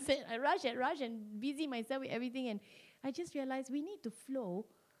married. She said, I rush and busy myself with everything, and I just realized we need to flow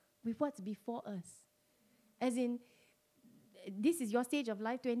with what's before us. As in, this is your stage of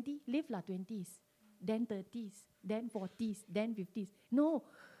life, 20, live 20s, then 30s, then 40s, then 50s. No,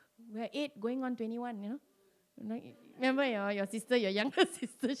 we're 8 going on 21, you know. Remember your sister, your younger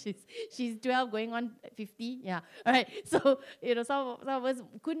sister, she's 12 going on 50. Yeah, all right. So, some of us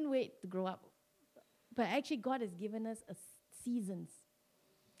couldn't wait to grow up. But actually, God has given us seasons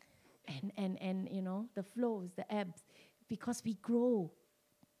and the flows, the ebbs, because we grow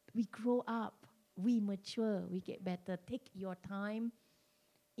up. We mature, we get better. Take your time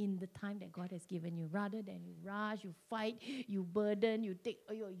in the time that God has given you, rather than you rush, you fight, you burden, you take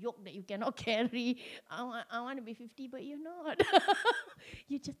your yoke that you cannot carry. I want to be 50, but you're not.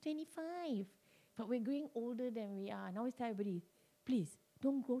 You're just 25. But we're growing older than we are. And I always tell everybody, please,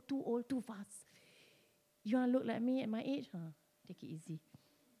 don't grow too old too fast. You want to look like me at my age? Take it easy.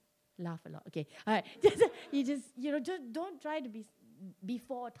 Laugh a lot. Okay. All right. just don't try to be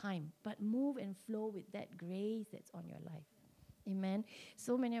before time, but move and flow with that grace that's on your life. Amen.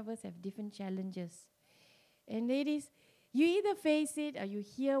 So many of us have different challenges. And ladies, you either face it or you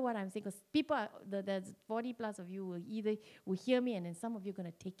hear what I'm saying, because people, there's 40 plus of you will hear me, and then some of you are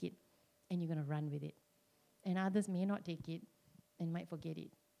going to take it and you're going to run with it. And others may not take it and might forget it.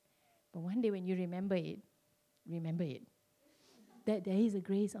 But one day when you remember it, that there is a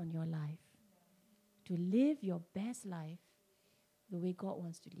grace on your life to live your best life the way God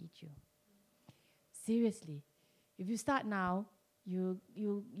wants to lead you. Seriously, if you start now, you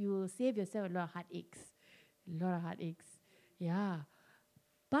will save yourself a lot of heartaches. Yeah.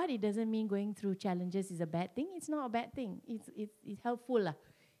 But it doesn't mean going through challenges is a bad thing. It's not a bad thing. It's helpful.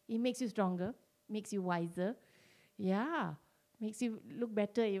 It makes you stronger, makes you wiser. Yeah. Makes you look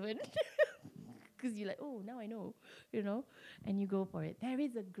better even. Because you're like, oh, now I know, and you go for it. There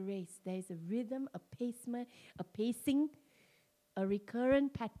is a grace. There is a rhythm, a pacing, a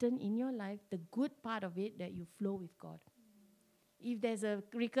recurrent pattern in your life, the good part of it, that you flow with God. If there's a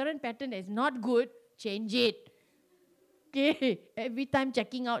recurrent pattern that is not good, change it. Okay, every time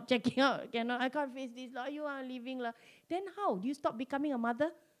checking out, I can't face this, you are leaving. Then how? Do you stop becoming a mother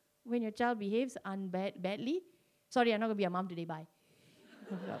when your child behaves badly? Sorry, I'm not going to be a mom today, bye.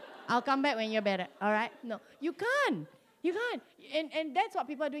 I'll come back when you're better, all right? No, you can't. And that's what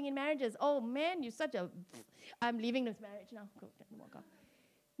people are doing in marriages. Oh, man, you're such a... I'm leaving this marriage now. Go, walk out.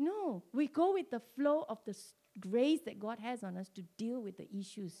 No, we go with the flow of the grace that God has on us to deal with the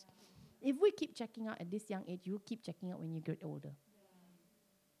issues. If we keep checking out at this young age, you keep checking out when you get older.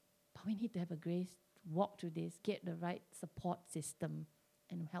 But we need to have a grace to walk through this, get the right support system,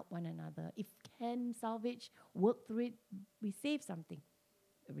 and help one another. If can salvage, work through it, we save something.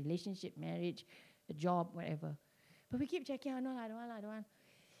 A relationship, marriage, a job, whatever. But we keep checking out, no, I don't want.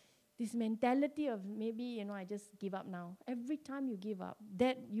 This mentality of maybe, I just give up now. Every time you give up,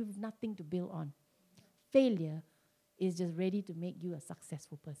 that you've nothing to build on. Failure is just ready to make you a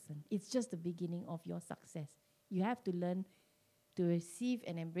successful person. It's just the beginning of your success. You have to learn to receive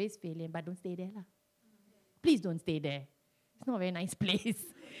and embrace failure, but don't stay there. Please don't stay there. It's not a very nice place.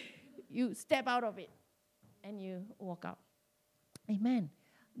 You step out of it and you walk out. Amen.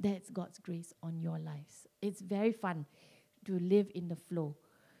 That's God's grace on your lives. It's very fun to live in the flow.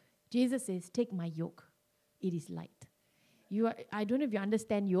 Jesus says, take my yoke. It is light. I don't know if you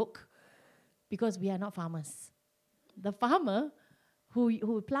understand yoke, because we are not farmers. The farmer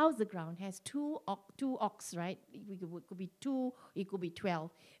who plows the ground has two ox, right? It could be 2, it could be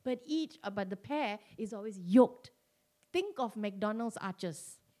 12. But the pair is always yoked. Think of McDonald's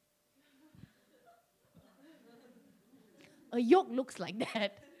archers. A yoke looks like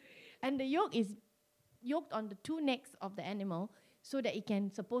that. And the yoke is yoked on the 2 necks of the animal so that it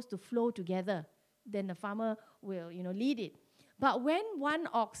can supposed to flow together. Then the farmer will, lead it. But when one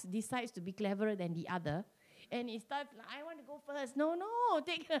ox decides to be cleverer than the other, and it starts, I want to go first. No,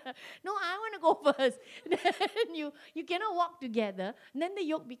 I want to go first. Then you cannot walk together. And then the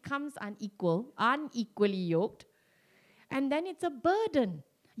yoke becomes unequally yoked. And then it's a burden.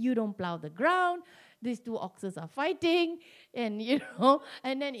 You don't plow the ground. These 2 oxes are fighting, and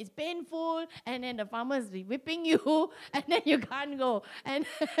and then it's painful, and then the farmer's whipping you, and then you can't go, and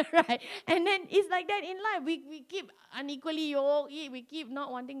right, and then it's like that in life. We keep unequally yoked. We keep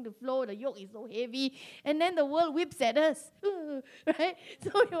not wanting to flow. The yoke is so heavy, and then the world whips at us, right?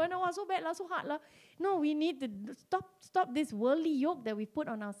 So you wonder, so bad so hard No, we need to stop this worldly yoke that we put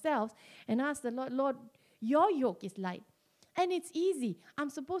on ourselves, and ask the Lord, Lord, your yoke is light, and it's easy. I'm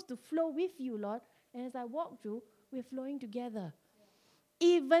supposed to flow with you, Lord. And as I walk through, we're flowing together.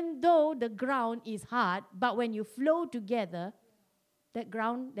 Even though the ground is hard, but when you flow together, that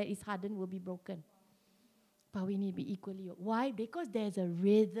ground that is hardened will be broken. But we need to be equally yoked. Why? Because there's a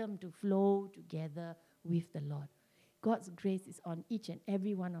rhythm to flow together with the Lord. God's grace is on each and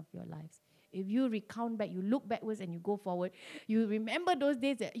every one of your lives. If you recount back, you look backwards and you go forward, you remember those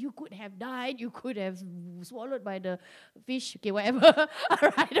days that you could have died, you could have swallowed by the fish, okay, whatever.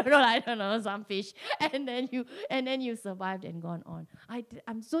 I don't know, some fish. And then you survived and gone on.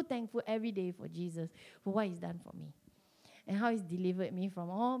 I'm so thankful every day for Jesus, for what He's done for me. And how He's delivered me from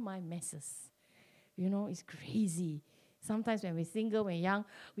all my messes. It's crazy. Sometimes when we're single, when we're young,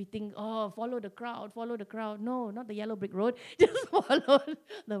 we think, follow the crowd. No, not the yellow brick road. Just follow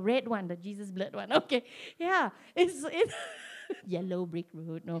the red one, the Jesus blood one. Okay, yeah, it's yellow brick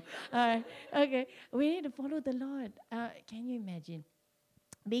road. No, okay, we need to follow the Lord. Can you imagine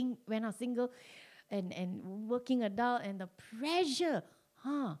when I was single and working adult, and the pressure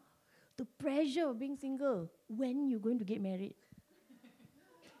of being single? When you going to get married?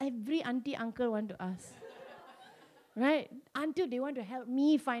 Every auntie, uncle want to ask. Right? Until they want to help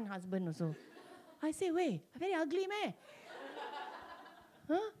me find husband also. I say, wait, I'm very ugly, man.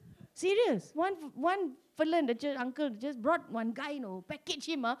 Huh? Serious? One fella in the church, uncle, just brought one guy, package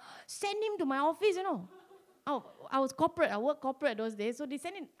him, send him to my office, Oh, I was corporate. I worked corporate those days. So they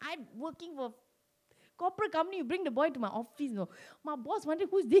send him. I'm working for corporate company. You bring the boy to my office, My boss wondered,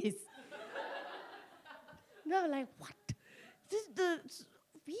 who's this? No, like, what? This is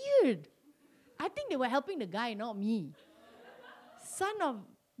weird. I think they were helping the guy, not me.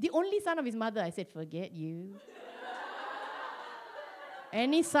 The only son of his mother. I said, forget you.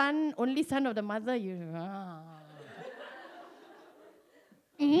 Any son, only son of the mother, you.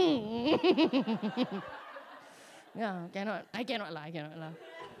 Yeah, I cannot lie.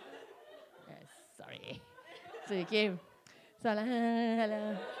 Yes, sorry. So he came. So I'm like,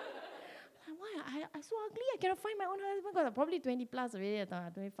 hello. Why? I so ugly. I cannot find my own husband because I'm probably 20 plus already,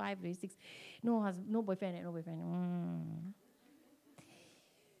 25, 26. No boyfriend.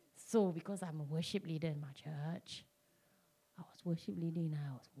 So because I'm a worship leader in my church, I was worship leading and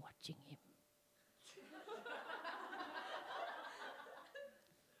I was watching him.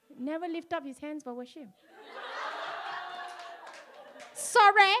 Never lift up his hands for worship.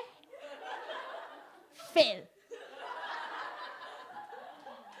 Sorry. Fail.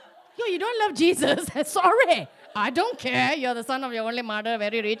 You don't love Jesus. Sorry. I don't care. You're the son of your only mother,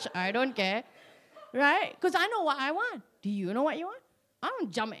 very rich. I don't care. Right? Because I know what I want. Do you know what you want? I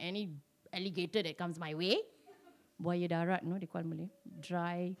don't jump at any alligator that comes my way. Buaya darat, they call Malay.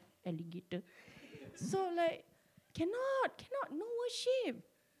 Dry alligator. So cannot, no worship.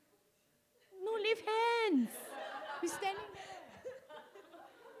 No lift hands. We're standing there.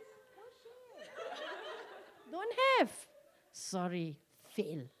 Worship. Don't have. Sorry,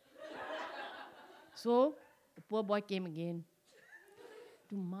 fail. So, the poor boy came again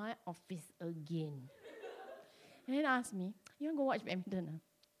to my office again. And then asked me, you want to go watch badminton?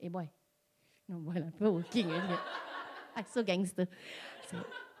 Hey, boy. No, boy, we're working. I'm so gangster. I said,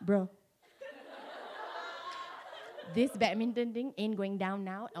 bro, this badminton thing ain't going down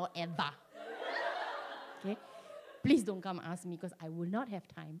now or ever. Okay? Please don't come ask me because I will not have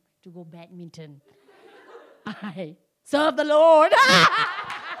time to go badminton. I serve the Lord.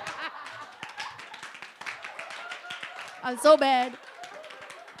 I'm so bad.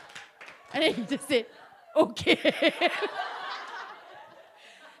 And then he just said, okay.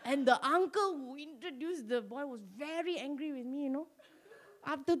 And the uncle who introduced the boy was very angry with me,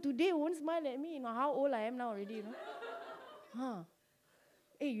 After today, won't smile at me. You know how old I am now already, you know.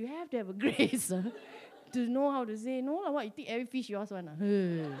 Hey, you have to have a grace to know how to say, no, what, you think every fish yours one?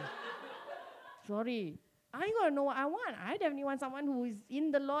 Hey. Sorry. I got to know what I want. I definitely want someone who is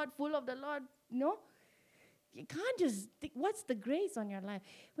in the Lord, full of the Lord, no? You can't just think, what's the grace on your life?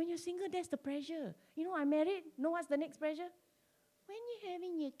 When you're single, that's the pressure. You know, I'm married. Know what's the next pressure? When you're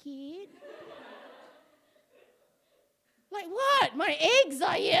having your kid. Like what? My eggs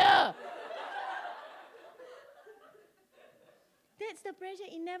are here. That's the pressure.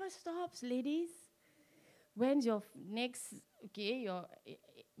 It never stops, ladies. When's your next, your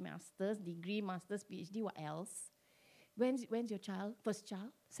master's degree, master's PhD, what else? When's your child? First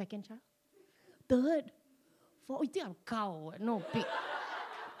child? Second child? Third? Fourth? You think I'm cow? No, pig.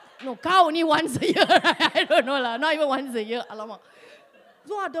 No, cow only once a year. I don't know lah. Not even once a year. Alamak.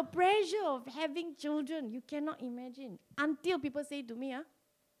 So the pressure of having children, you cannot imagine. Until people say to me,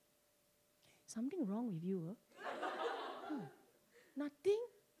 something wrong with you. Nothing?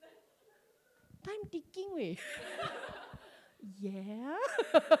 Time ticking way. Yeah.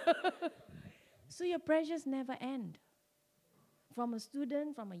 So your pressures never end. From a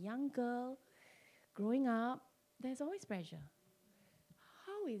student, from a young girl, growing up, there's always pressure.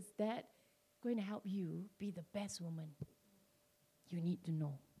 How is that going to help you be the best woman? You need to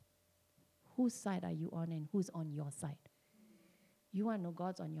know whose side are you on and who's on your side. You want to know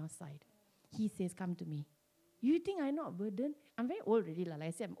God's on your side. He says, come to me. You think I'm not a burden? I'm very old already. Like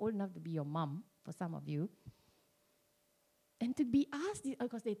I said, I'm old enough to be your mom for some of you. And to be asked,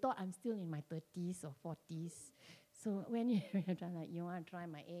 because they thought I'm still in my 30s or 40s. So when you're like, you want to try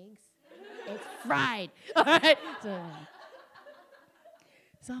my eggs? It's fried. All right?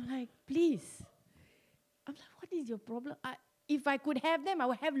 So I'm like, please. I'm like, what is your problem? If I could have them, I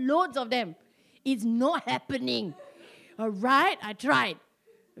would have loads of them. It's not happening. All right? I tried.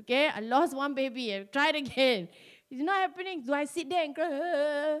 Okay? I lost one baby. I tried again. It's not happening. Do I sit there and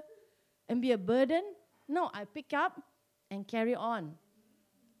cry and be a burden? No, I pick up and carry on.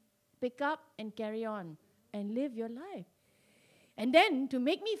 Pick up and carry on and live your life. And then to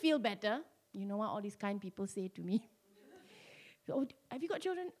make me feel better, you know what all these kind people say to me? Oh, have you got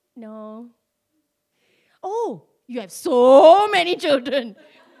children? No. Oh, you have so many children.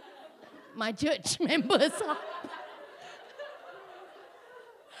 My church members are.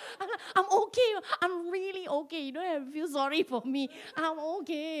 I'm okay. I'm really okay. You don't have to feel sorry for me. I'm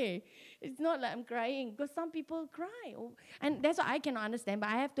okay. It's not like I'm crying because some people cry. And that's what I cannot understand. But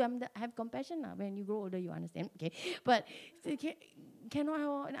I have to have compassion now. When you grow older, you understand. Okay. But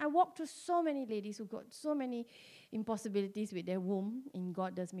cannot. I walk through so many ladies who got so many impossibilities with their womb. And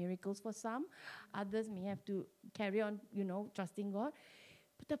God does miracles for some. Others may have to carry on, trusting God.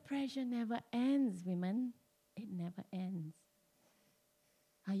 But the pressure never ends, women. It never ends.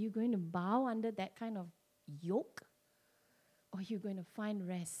 Are you going to bow under that kind of yoke? Or are you going to find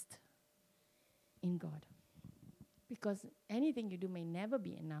rest in God? Because anything you do may never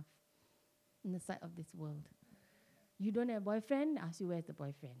be enough in the sight of this world. You don't have a boyfriend, ask you where's the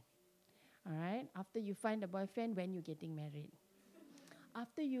boyfriend. All right? After you find a boyfriend, when you're getting married.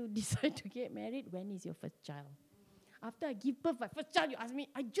 After you decide to get married, when is your first child? After I give birth my first child, you ask me,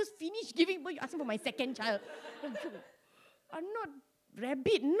 I just finished giving birth, you ask me for my second child. I'm not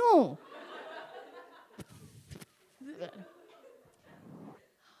rabbit, no.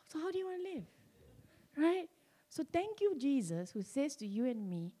 So how do you want to live? Right? So thank you, Jesus, who says to you and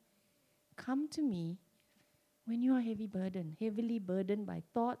me, come to me when you are heavily burdened by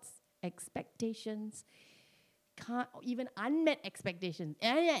thoughts, expectations, even unmet expectations.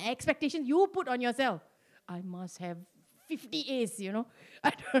 Expectations you put on yourself. I must have 50 A's,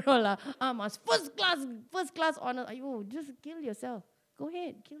 I don't know lah. I must first class honors. Just kill yourself. Go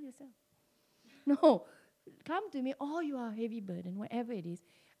ahead, kill yourself. No, come to me. All you are heavy burden, whatever it is,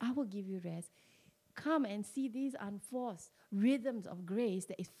 I will give you rest. Come and see these unforced rhythms of grace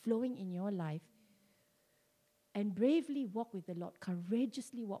that is flowing in your life. And bravely walk with the Lord,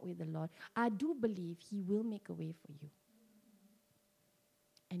 courageously walk with the Lord. I do believe He will make a way for you.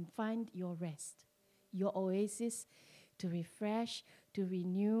 And find your rest, your oasis to refresh, to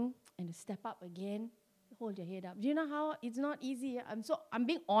renew, and to step up again. Hold your head up. Do you know how it's not easy? I'm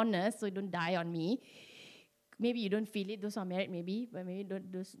being honest, so don't die on me. Maybe you don't feel it. Those who are married, maybe, but maybe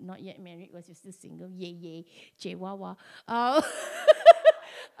those not yet married because you're still single. Yay, chihuahua.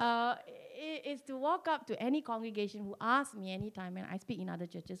 Is to walk up to any congregation who asks me anytime, and I speak in other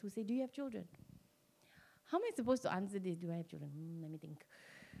churches, who say, do you have children? How am I supposed to answer this? Do I have children? Let me think.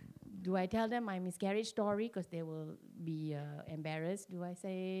 Do I tell them my miscarriage story because they will be embarrassed? Do I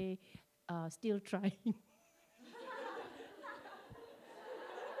say, still trying?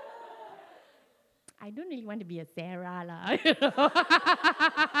 I don't really want to be a Sarah lah.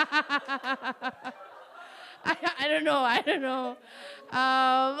 I don't know.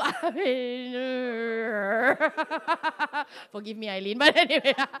 I mean, forgive me, Eileen. But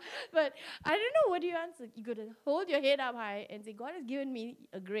anyway, but I don't know. What do you answer? You got to hold your head up high and say, God has given me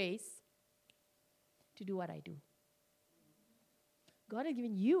a grace to do what I do. God has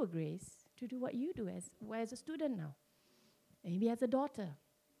given you a grace to do what you do as a student now. Maybe as a daughter.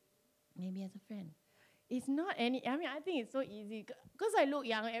 Maybe as a friend. It's not any, I mean, I think it's so easy. Because I look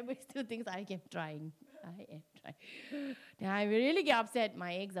young, everybody still thinks I am trying. Then I really get upset.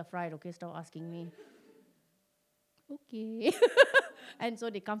 My eggs are fried, okay? Stop asking me. Okay. And so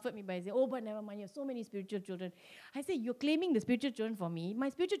they comfort me by saying, oh, but never mind, you have so many spiritual children. I say, you're claiming the spiritual children for me. My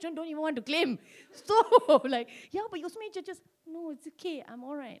spiritual children don't even want to claim. So, like, yeah, but you have so many churches. No, it's okay. I'm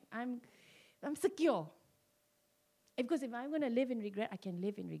all right. I'm secure. Because if I'm going to live in regret, I can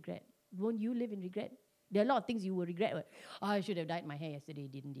live in regret. Won't you live in regret? There are a lot of things you will regret. Oh, I should have dyed my hair yesterday.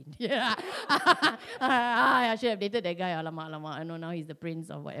 Didn't. Yeah. I should have dated that guy. Alamak. I know now he's the prince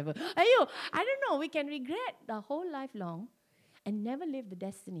or whatever. I don't know. We can regret the whole life long and never live the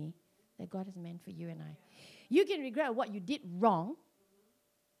destiny that God has meant for you and I. You can regret what you did wrong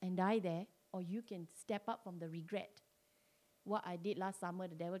and die there, or you can step up from the regret. What I did last summer,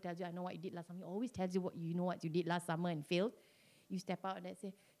 the devil tells you, I know what you did last summer. He always tells you what you did last summer and failed. You step out and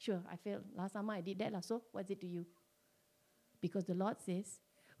say, sure, I failed. Last summer I did that. So what's it to you? Because the Lord says,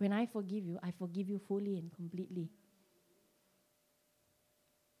 when I forgive you fully and completely.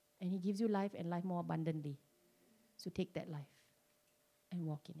 And He gives you life and life more abundantly. So take that life and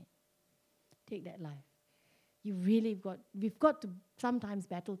walk in it. Take that life. We've got to sometimes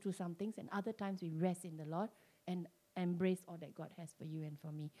battle through some things, and other times we rest in the Lord and embrace all that God has for you and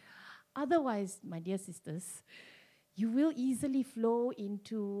for me. Otherwise, my dear sisters, you will easily flow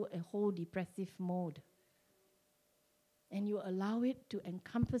into a whole depressive mode. And you allow it to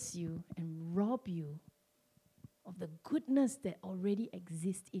encompass you and rob you of the goodness that already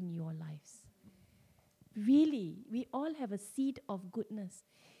exists in your lives. Really, we all have a seed of goodness.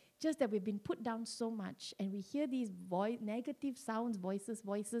 Just that we've been put down so much, and we hear these negative sounds, voices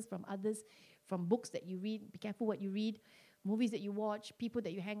from others, from books that you read. Be careful what you read, movies that you watch, people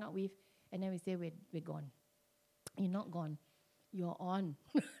that you hang out with, and then we say, we're gone. You're not gone. You're on.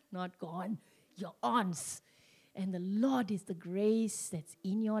 Not gone. You're on. And the Lord is the grace that's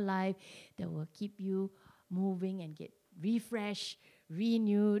in your life that will keep you moving and get refreshed,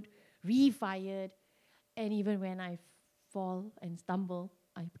 renewed, refired. And even when I fall and stumble,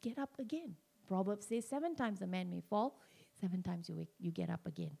 I get up again. Proverbs says 7 times a man may fall, 7 times you get up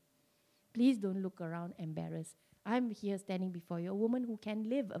again. Please don't look around embarrassed. I'm here standing before you, a woman who can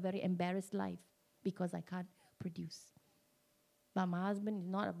live a very embarrassed life because I can't produce. But my husband is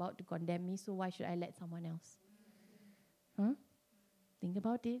not about to condemn me, so why should I let someone else? Huh? Think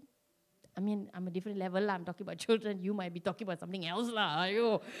about it. I mean, I'm a different level. I'm talking about children. You might be talking about something else.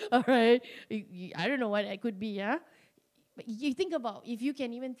 All right. I don't know what it could be. Huh? But you think about, if you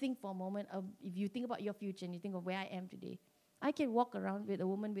can even think for a moment, if you think about your future and you think of where I am today, I can walk around with a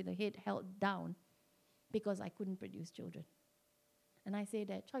woman with her head held down because I couldn't produce children. And I say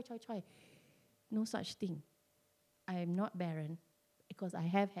that, choy, no such thing. I am not barren because I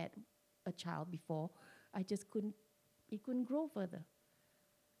have had a child before. I just couldn't grow further.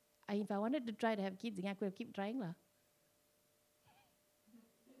 If I wanted to try to have kids, I could have kept trying.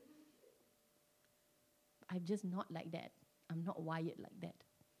 I'm just not like that. I'm not wired like that.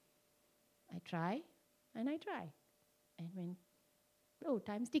 I try, and I try. And when,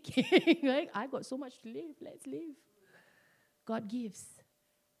 time's ticking, right? I got so much to live, let's live. God gives,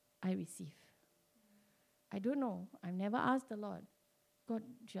 I receive. I don't know. I've never asked the Lord, God,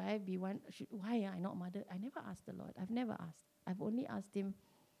 should I be one? Why am I not mother? I never asked the Lord. I've never asked. I've only asked Him,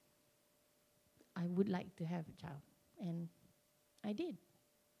 I would like to have a child. And I did.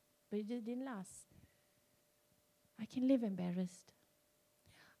 But it just didn't last. I can live embarrassed.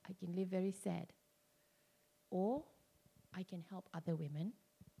 I can live very sad. Or I can help other women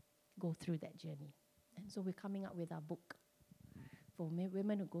go through that journey. And so we're coming up with our book for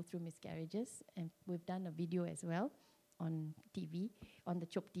women who go through miscarriages. And we've done a video as well on TV, on the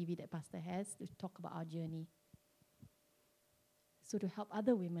Chop TV that Pastor has, to talk about our journey. So to help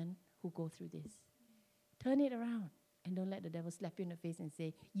other women who go through this. Turn it around and don't let the devil slap you in the face and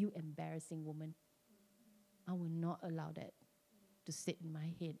say, you embarrassing woman. I will not allow that to sit in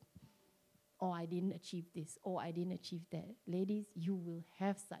my head. Oh, I didn't achieve this. Oh, I didn't achieve that. Ladies, you will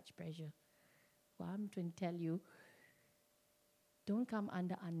have such pressure. Well, I'm trying to tell you, don't come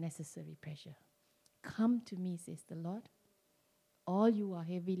under unnecessary pressure. Come to me, says the Lord. All you are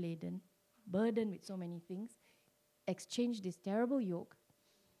heavy laden, burdened with so many things, exchange this terrible yoke,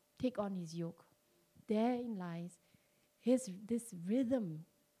 take on his yoke. Therein lies this rhythm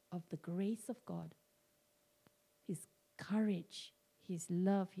of the grace of God, his courage, his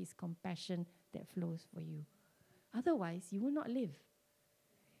love, his compassion that flows for you. Otherwise, you will not live.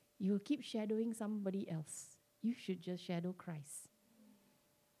 You will keep shadowing somebody else. You should just shadow Christ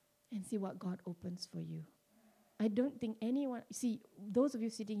and see what God opens for you. I don't think anyone, see, those of you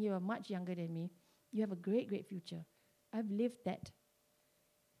sitting here are much younger than me. You have a great, great future. I've lived that.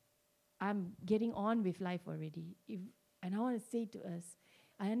 I'm getting on with life already. And I want to say to us,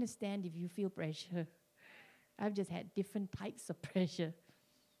 I understand if you feel pressure. I've just had different types of pressure.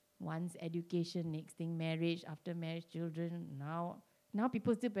 Once education, next thing marriage, after marriage, children. Now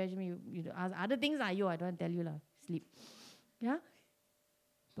people still pressure me. You ask other things, I don't tell you lah. Sleep. Yeah?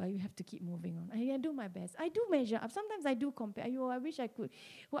 But you have to keep moving on. I do my best. I do measure up. Sometimes I do compare. I wish I could.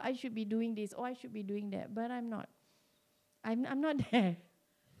 Well, I should be doing this or I should be doing that. But I'm not. I'm not there.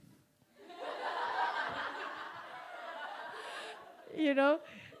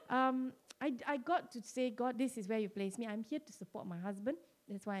 I got to say, God, this is where you place me. I'm here to support my husband.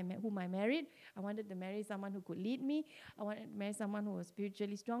 That's why whom I married. I wanted to marry someone who could lead me. I wanted to marry someone who was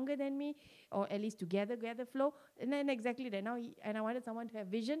spiritually stronger than me, or at least together flow. And then exactly that. And I wanted someone to have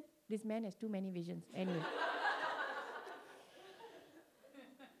vision. This man has too many visions. Anyway.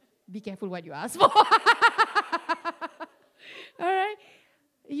 Be careful what you ask for. All right?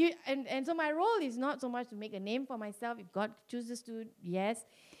 And so my role is not so much to make a name for myself. If God chooses to, yes.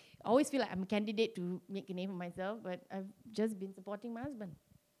 I always feel like I'm a candidate to make a name for myself, but I've just been supporting my husband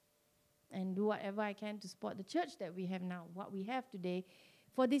and do whatever I can to support the church that we have now, what we have today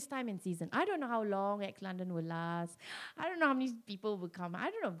for this time and season. I don't know how long Ex-London will last. I don't know how many people will come. I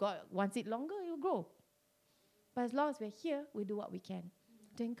don't know if God wants it longer, it will grow. But as long as we're here, we do what we can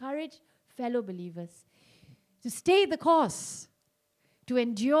to encourage fellow believers to stay the course, to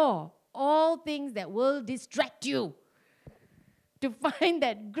endure all things that will distract you, to find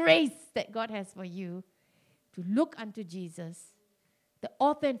that grace that God has for you, to look unto Jesus, the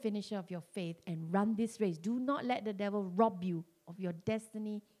author and finisher of your faith, and run this race. Do not let the devil rob you of your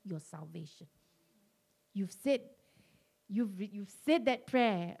destiny, your salvation. You've said that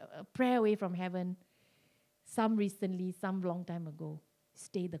prayer, a prayer away from heaven, some recently, some long time ago.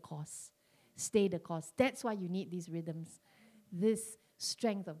 Stay the course. Stay the course. That's why you need these rhythms, this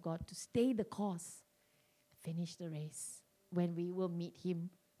strength of God to stay the course, finish the race, when we will meet him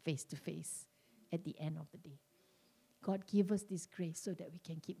face to face at the end of the day. God, give us this grace so that we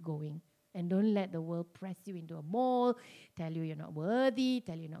can keep going. And don't let the world press you into a mold, tell you you're not worthy,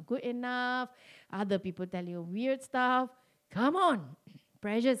 tell you you're not good enough. Other people tell you weird stuff. Come on.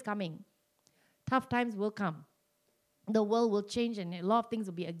 Pressure is coming. Tough times will come. The world will change and a lot of things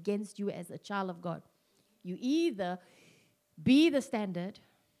will be against you as a child of God. You either be the standard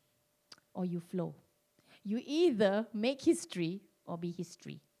or you flow. You either make history or be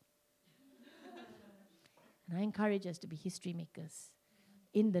history. And I encourage us to be history makers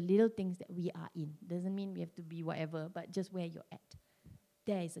in the little things that we are in. Doesn't mean we have to be whatever, but just where you're at.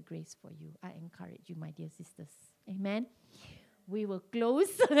 There is a grace for you. I encourage you, my dear sisters. Amen. We will close.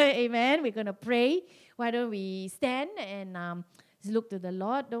 Amen. We're going to pray. Why don't we stand and look to the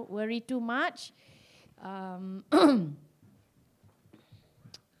Lord. Don't worry too much.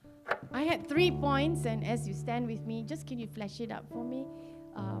 I had 3 points, and as you stand with me, just can you flash it up for me,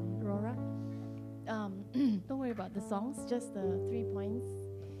 Rora? Don't worry about the songs, just the 3 points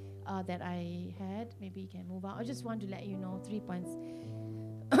that I had. Maybe you can move on. I just want to let you know 3 points.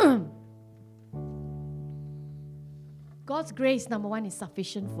 God's grace, number one, is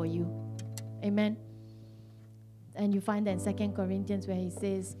sufficient for you. Amen. And you find that in 2 Corinthians where he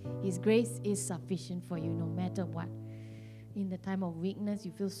says, his grace is sufficient for you no matter what. In the time of weakness,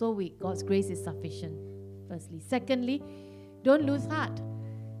 you feel so weak, God's grace is sufficient, firstly. Secondly, don't lose heart.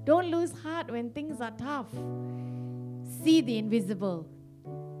 Don't lose heart when things are tough. See the invisible.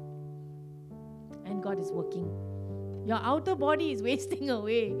 And God is working. Your outer body is wasting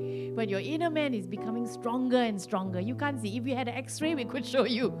away, but your inner man is becoming stronger and stronger. You can't see. If you had an x-ray, we could show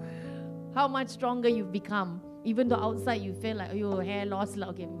you how much stronger you've become. Even though outside you feel like, your hair loss,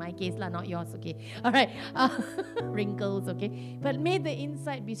 okay, my case, not yours, okay. All right, wrinkles, okay. But may the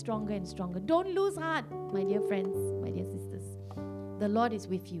inside be stronger and stronger. Don't lose heart, my dear friends, my dear sisters. The Lord is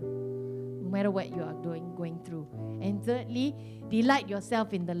with you, no matter what you are going through. And thirdly, delight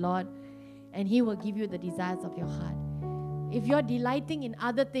yourself in the Lord, and He will give you the desires of your heart. If you're delighting in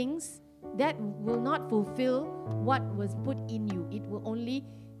other things, that will not fulfill what was put in you. It will only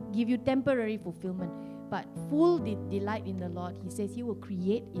give you temporary fulfillment. but full delight in the Lord, He says He will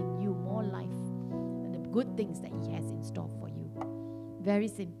create in you more life and the good things that He has in store for you. Very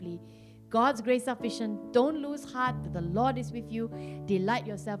simply, God's grace sufficient. Don't lose heart that the Lord is with you. Delight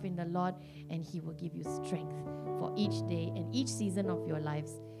yourself in the Lord, and He will give you strength for each day and each season of your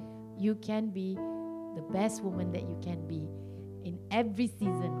lives. You can be the best woman that you can be in every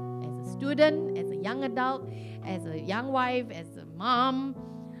season, as a student, as a young adult, as a young wife, as a mom,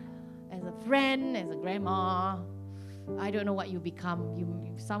 as a friend, as a grandma. I don't know what you become.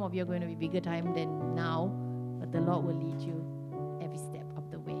 Some of you are going to be bigger time than now, but the Lord will lead you every step of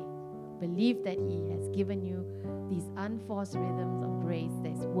the way. Believe that He has given you these unforced rhythms of grace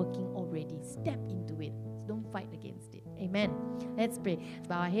that's working already. Step into it. Don't fight against it. Amen. Let's pray. Let's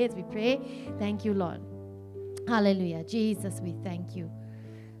bow our heads. We pray. Thank you, Lord. Hallelujah. Jesus, we thank you.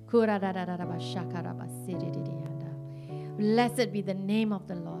 Blessed be the name of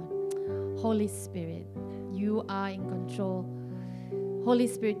the Lord. Holy Spirit, you are in control. Holy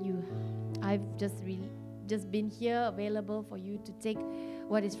Spirit, I've just been here available for you to take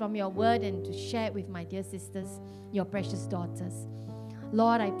what is from your word and to share it with my dear sisters, your precious daughters.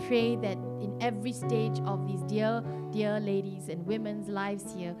 Lord, I pray that in every stage of these dear ladies and women's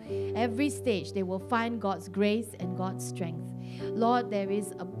lives here, every stage they will find God's grace and God's strength. Lord, there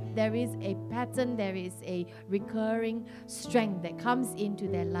is a pattern, there is a recurring strength that comes into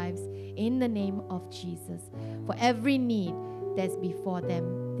their lives in the name of Jesus. For every need that's before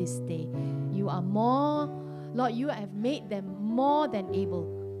them this day, you are more, Lord, you have made them more than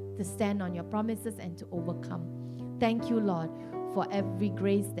able to stand on your promises and to overcome. Thank you, Lord, for every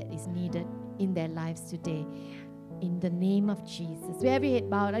grace that is needed in their lives today. In the name of Jesus. With every head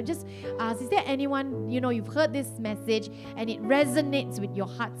bowed, I just ask, is there anyone, you've heard this message and it resonates with your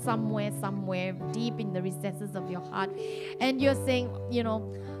heart somewhere deep in the recesses of your heart, and you're saying,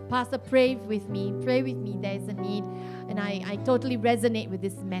 Pastor, pray with me, there's a need, and I totally resonate with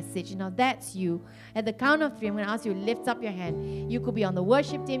this message. That's you. At the count of 3, I'm going to ask you to lift up your hand. You could be on the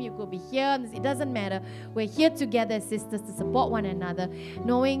worship team, you could be here, it doesn't matter. We're here together as sisters to support one another,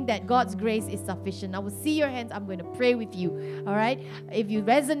 knowing that God's grace is sufficient. I will see your hands, I'm going to pray with you, all right? If you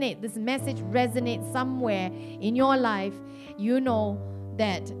resonate, this message resonates somewhere in your life, you know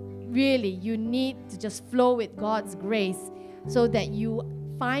that really you need to just flow with God's grace so that you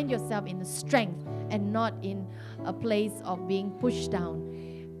find yourself in the strength and not in a place of being pushed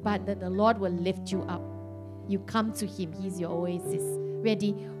down, but that the Lord will lift you up. You come to Him. He's your oasis.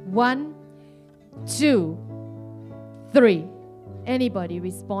 Ready? 1, 2, 3. Anybody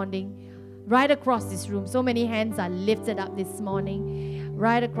responding? Right across this room. So many hands are lifted up this morning.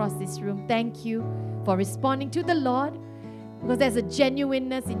 Right across this room. Thank you for responding to the Lord, because there's a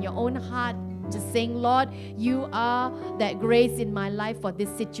genuineness in your own heart, just saying, Lord, you are that grace in my life for this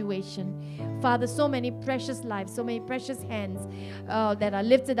situation. Father, so many precious lives, so many precious hands that are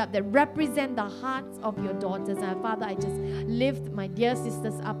lifted up that represent the hearts of your daughters. And Father, I just lift my dear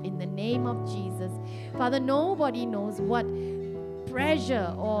sisters up in the name of Jesus. Father, nobody knows what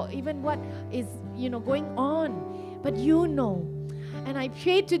pressure or even what is, going on, but you know. And I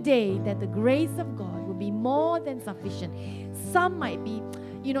pray today that the grace of God will be more than sufficient. Some might be,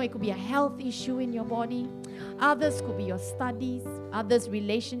 it could be a health issue in your body. Others could be your studies. Others,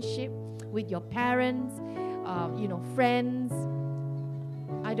 relationship with your parents, friends.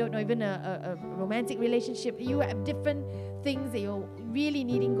 I don't know, even a romantic relationship. You have different things that you're really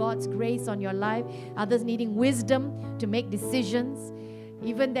needing God's grace on your life. Others needing wisdom to make decisions.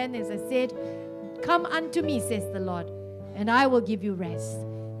 Even then, as I said, come unto me, says the Lord, and I will give you rest.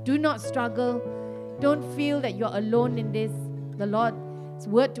 Do not struggle. Don't feel that you're alone in this. The Lord's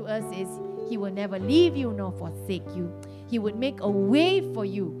word to us is He will never leave you nor forsake you. He would make a way for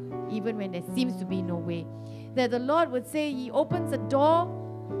you even when there seems to be no way. That the Lord would say He opens a door,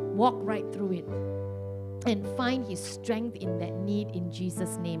 walk right through it and find His strength in that need in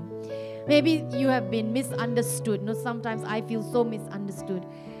Jesus' name. Maybe you have been misunderstood. Sometimes I feel so misunderstood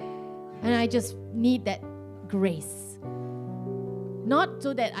and I just need that grace. Not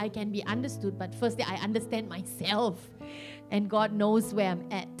so that I can be understood, but firstly, I understand myself and God knows where I'm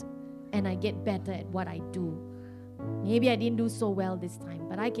at and I get better at what I do. Maybe I didn't do so well this time,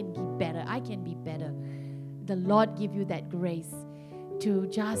 but I can be better. I can be better. The Lord give you that grace to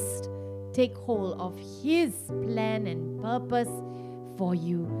just take hold of His plan and purpose for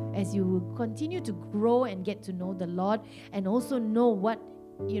you as you will continue to grow and get to know the Lord and also know what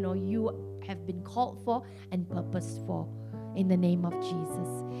you have been called for and purposed for. In the name of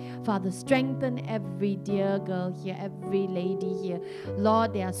Jesus. Father, strengthen every dear girl here, every lady here.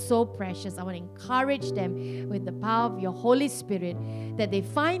 Lord, they are so precious. I want to encourage them with the power of your Holy Spirit that they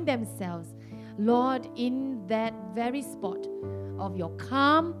find themselves, Lord, in that very spot of your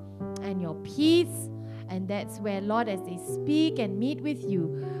calm and your peace. And that's where, Lord, as they speak and meet with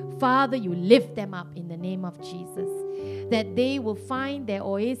you, Father, you lift them up in the name of Jesus. That they will find their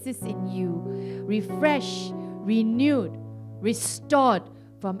oasis in you, refreshed, renewed, restored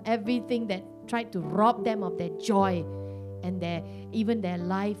from everything that tried to rob them of their joy and even their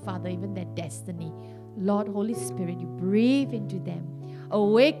life, Father, even their destiny. Lord, Holy Spirit, you breathe into them,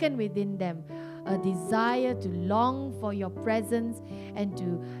 awaken within them a desire to long for your presence and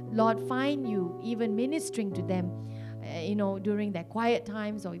to, Lord, find you even ministering to them, during their quiet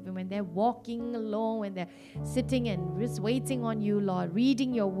times, or even when they're walking alone, when they're sitting and just waiting on you, Lord,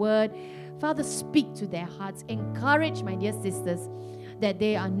 reading your word. Father, speak to their hearts. Encourage my dear sisters that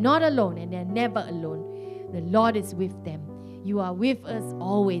they are not alone and they're never alone. The Lord is with them. You are with us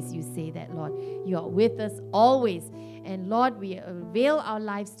always, you say that, Lord. You are with us always. And Lord, we avail our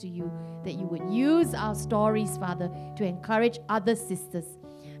lives to you, that you would use our stories, Father, to encourage other sisters.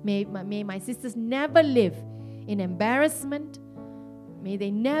 May my sisters never live in embarrassment. May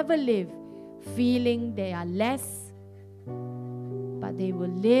they never live feeling they are less, but they will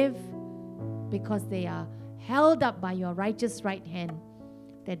live because they are held up by your righteous right hand,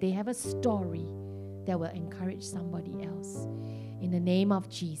 that they have a story that will encourage somebody else. In the name of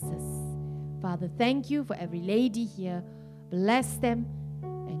Jesus. Father, thank you for every lady here. Bless them,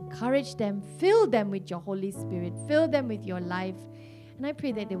 encourage them, fill them with your Holy Spirit, fill them with your life. And I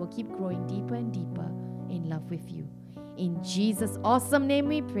pray that they will keep growing deeper and deeper in love with you. In Jesus' awesome name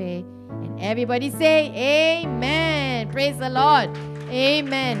we pray. And everybody say, Amen. Praise the Lord.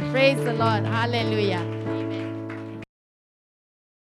 Amen. Praise the Lord. Hallelujah.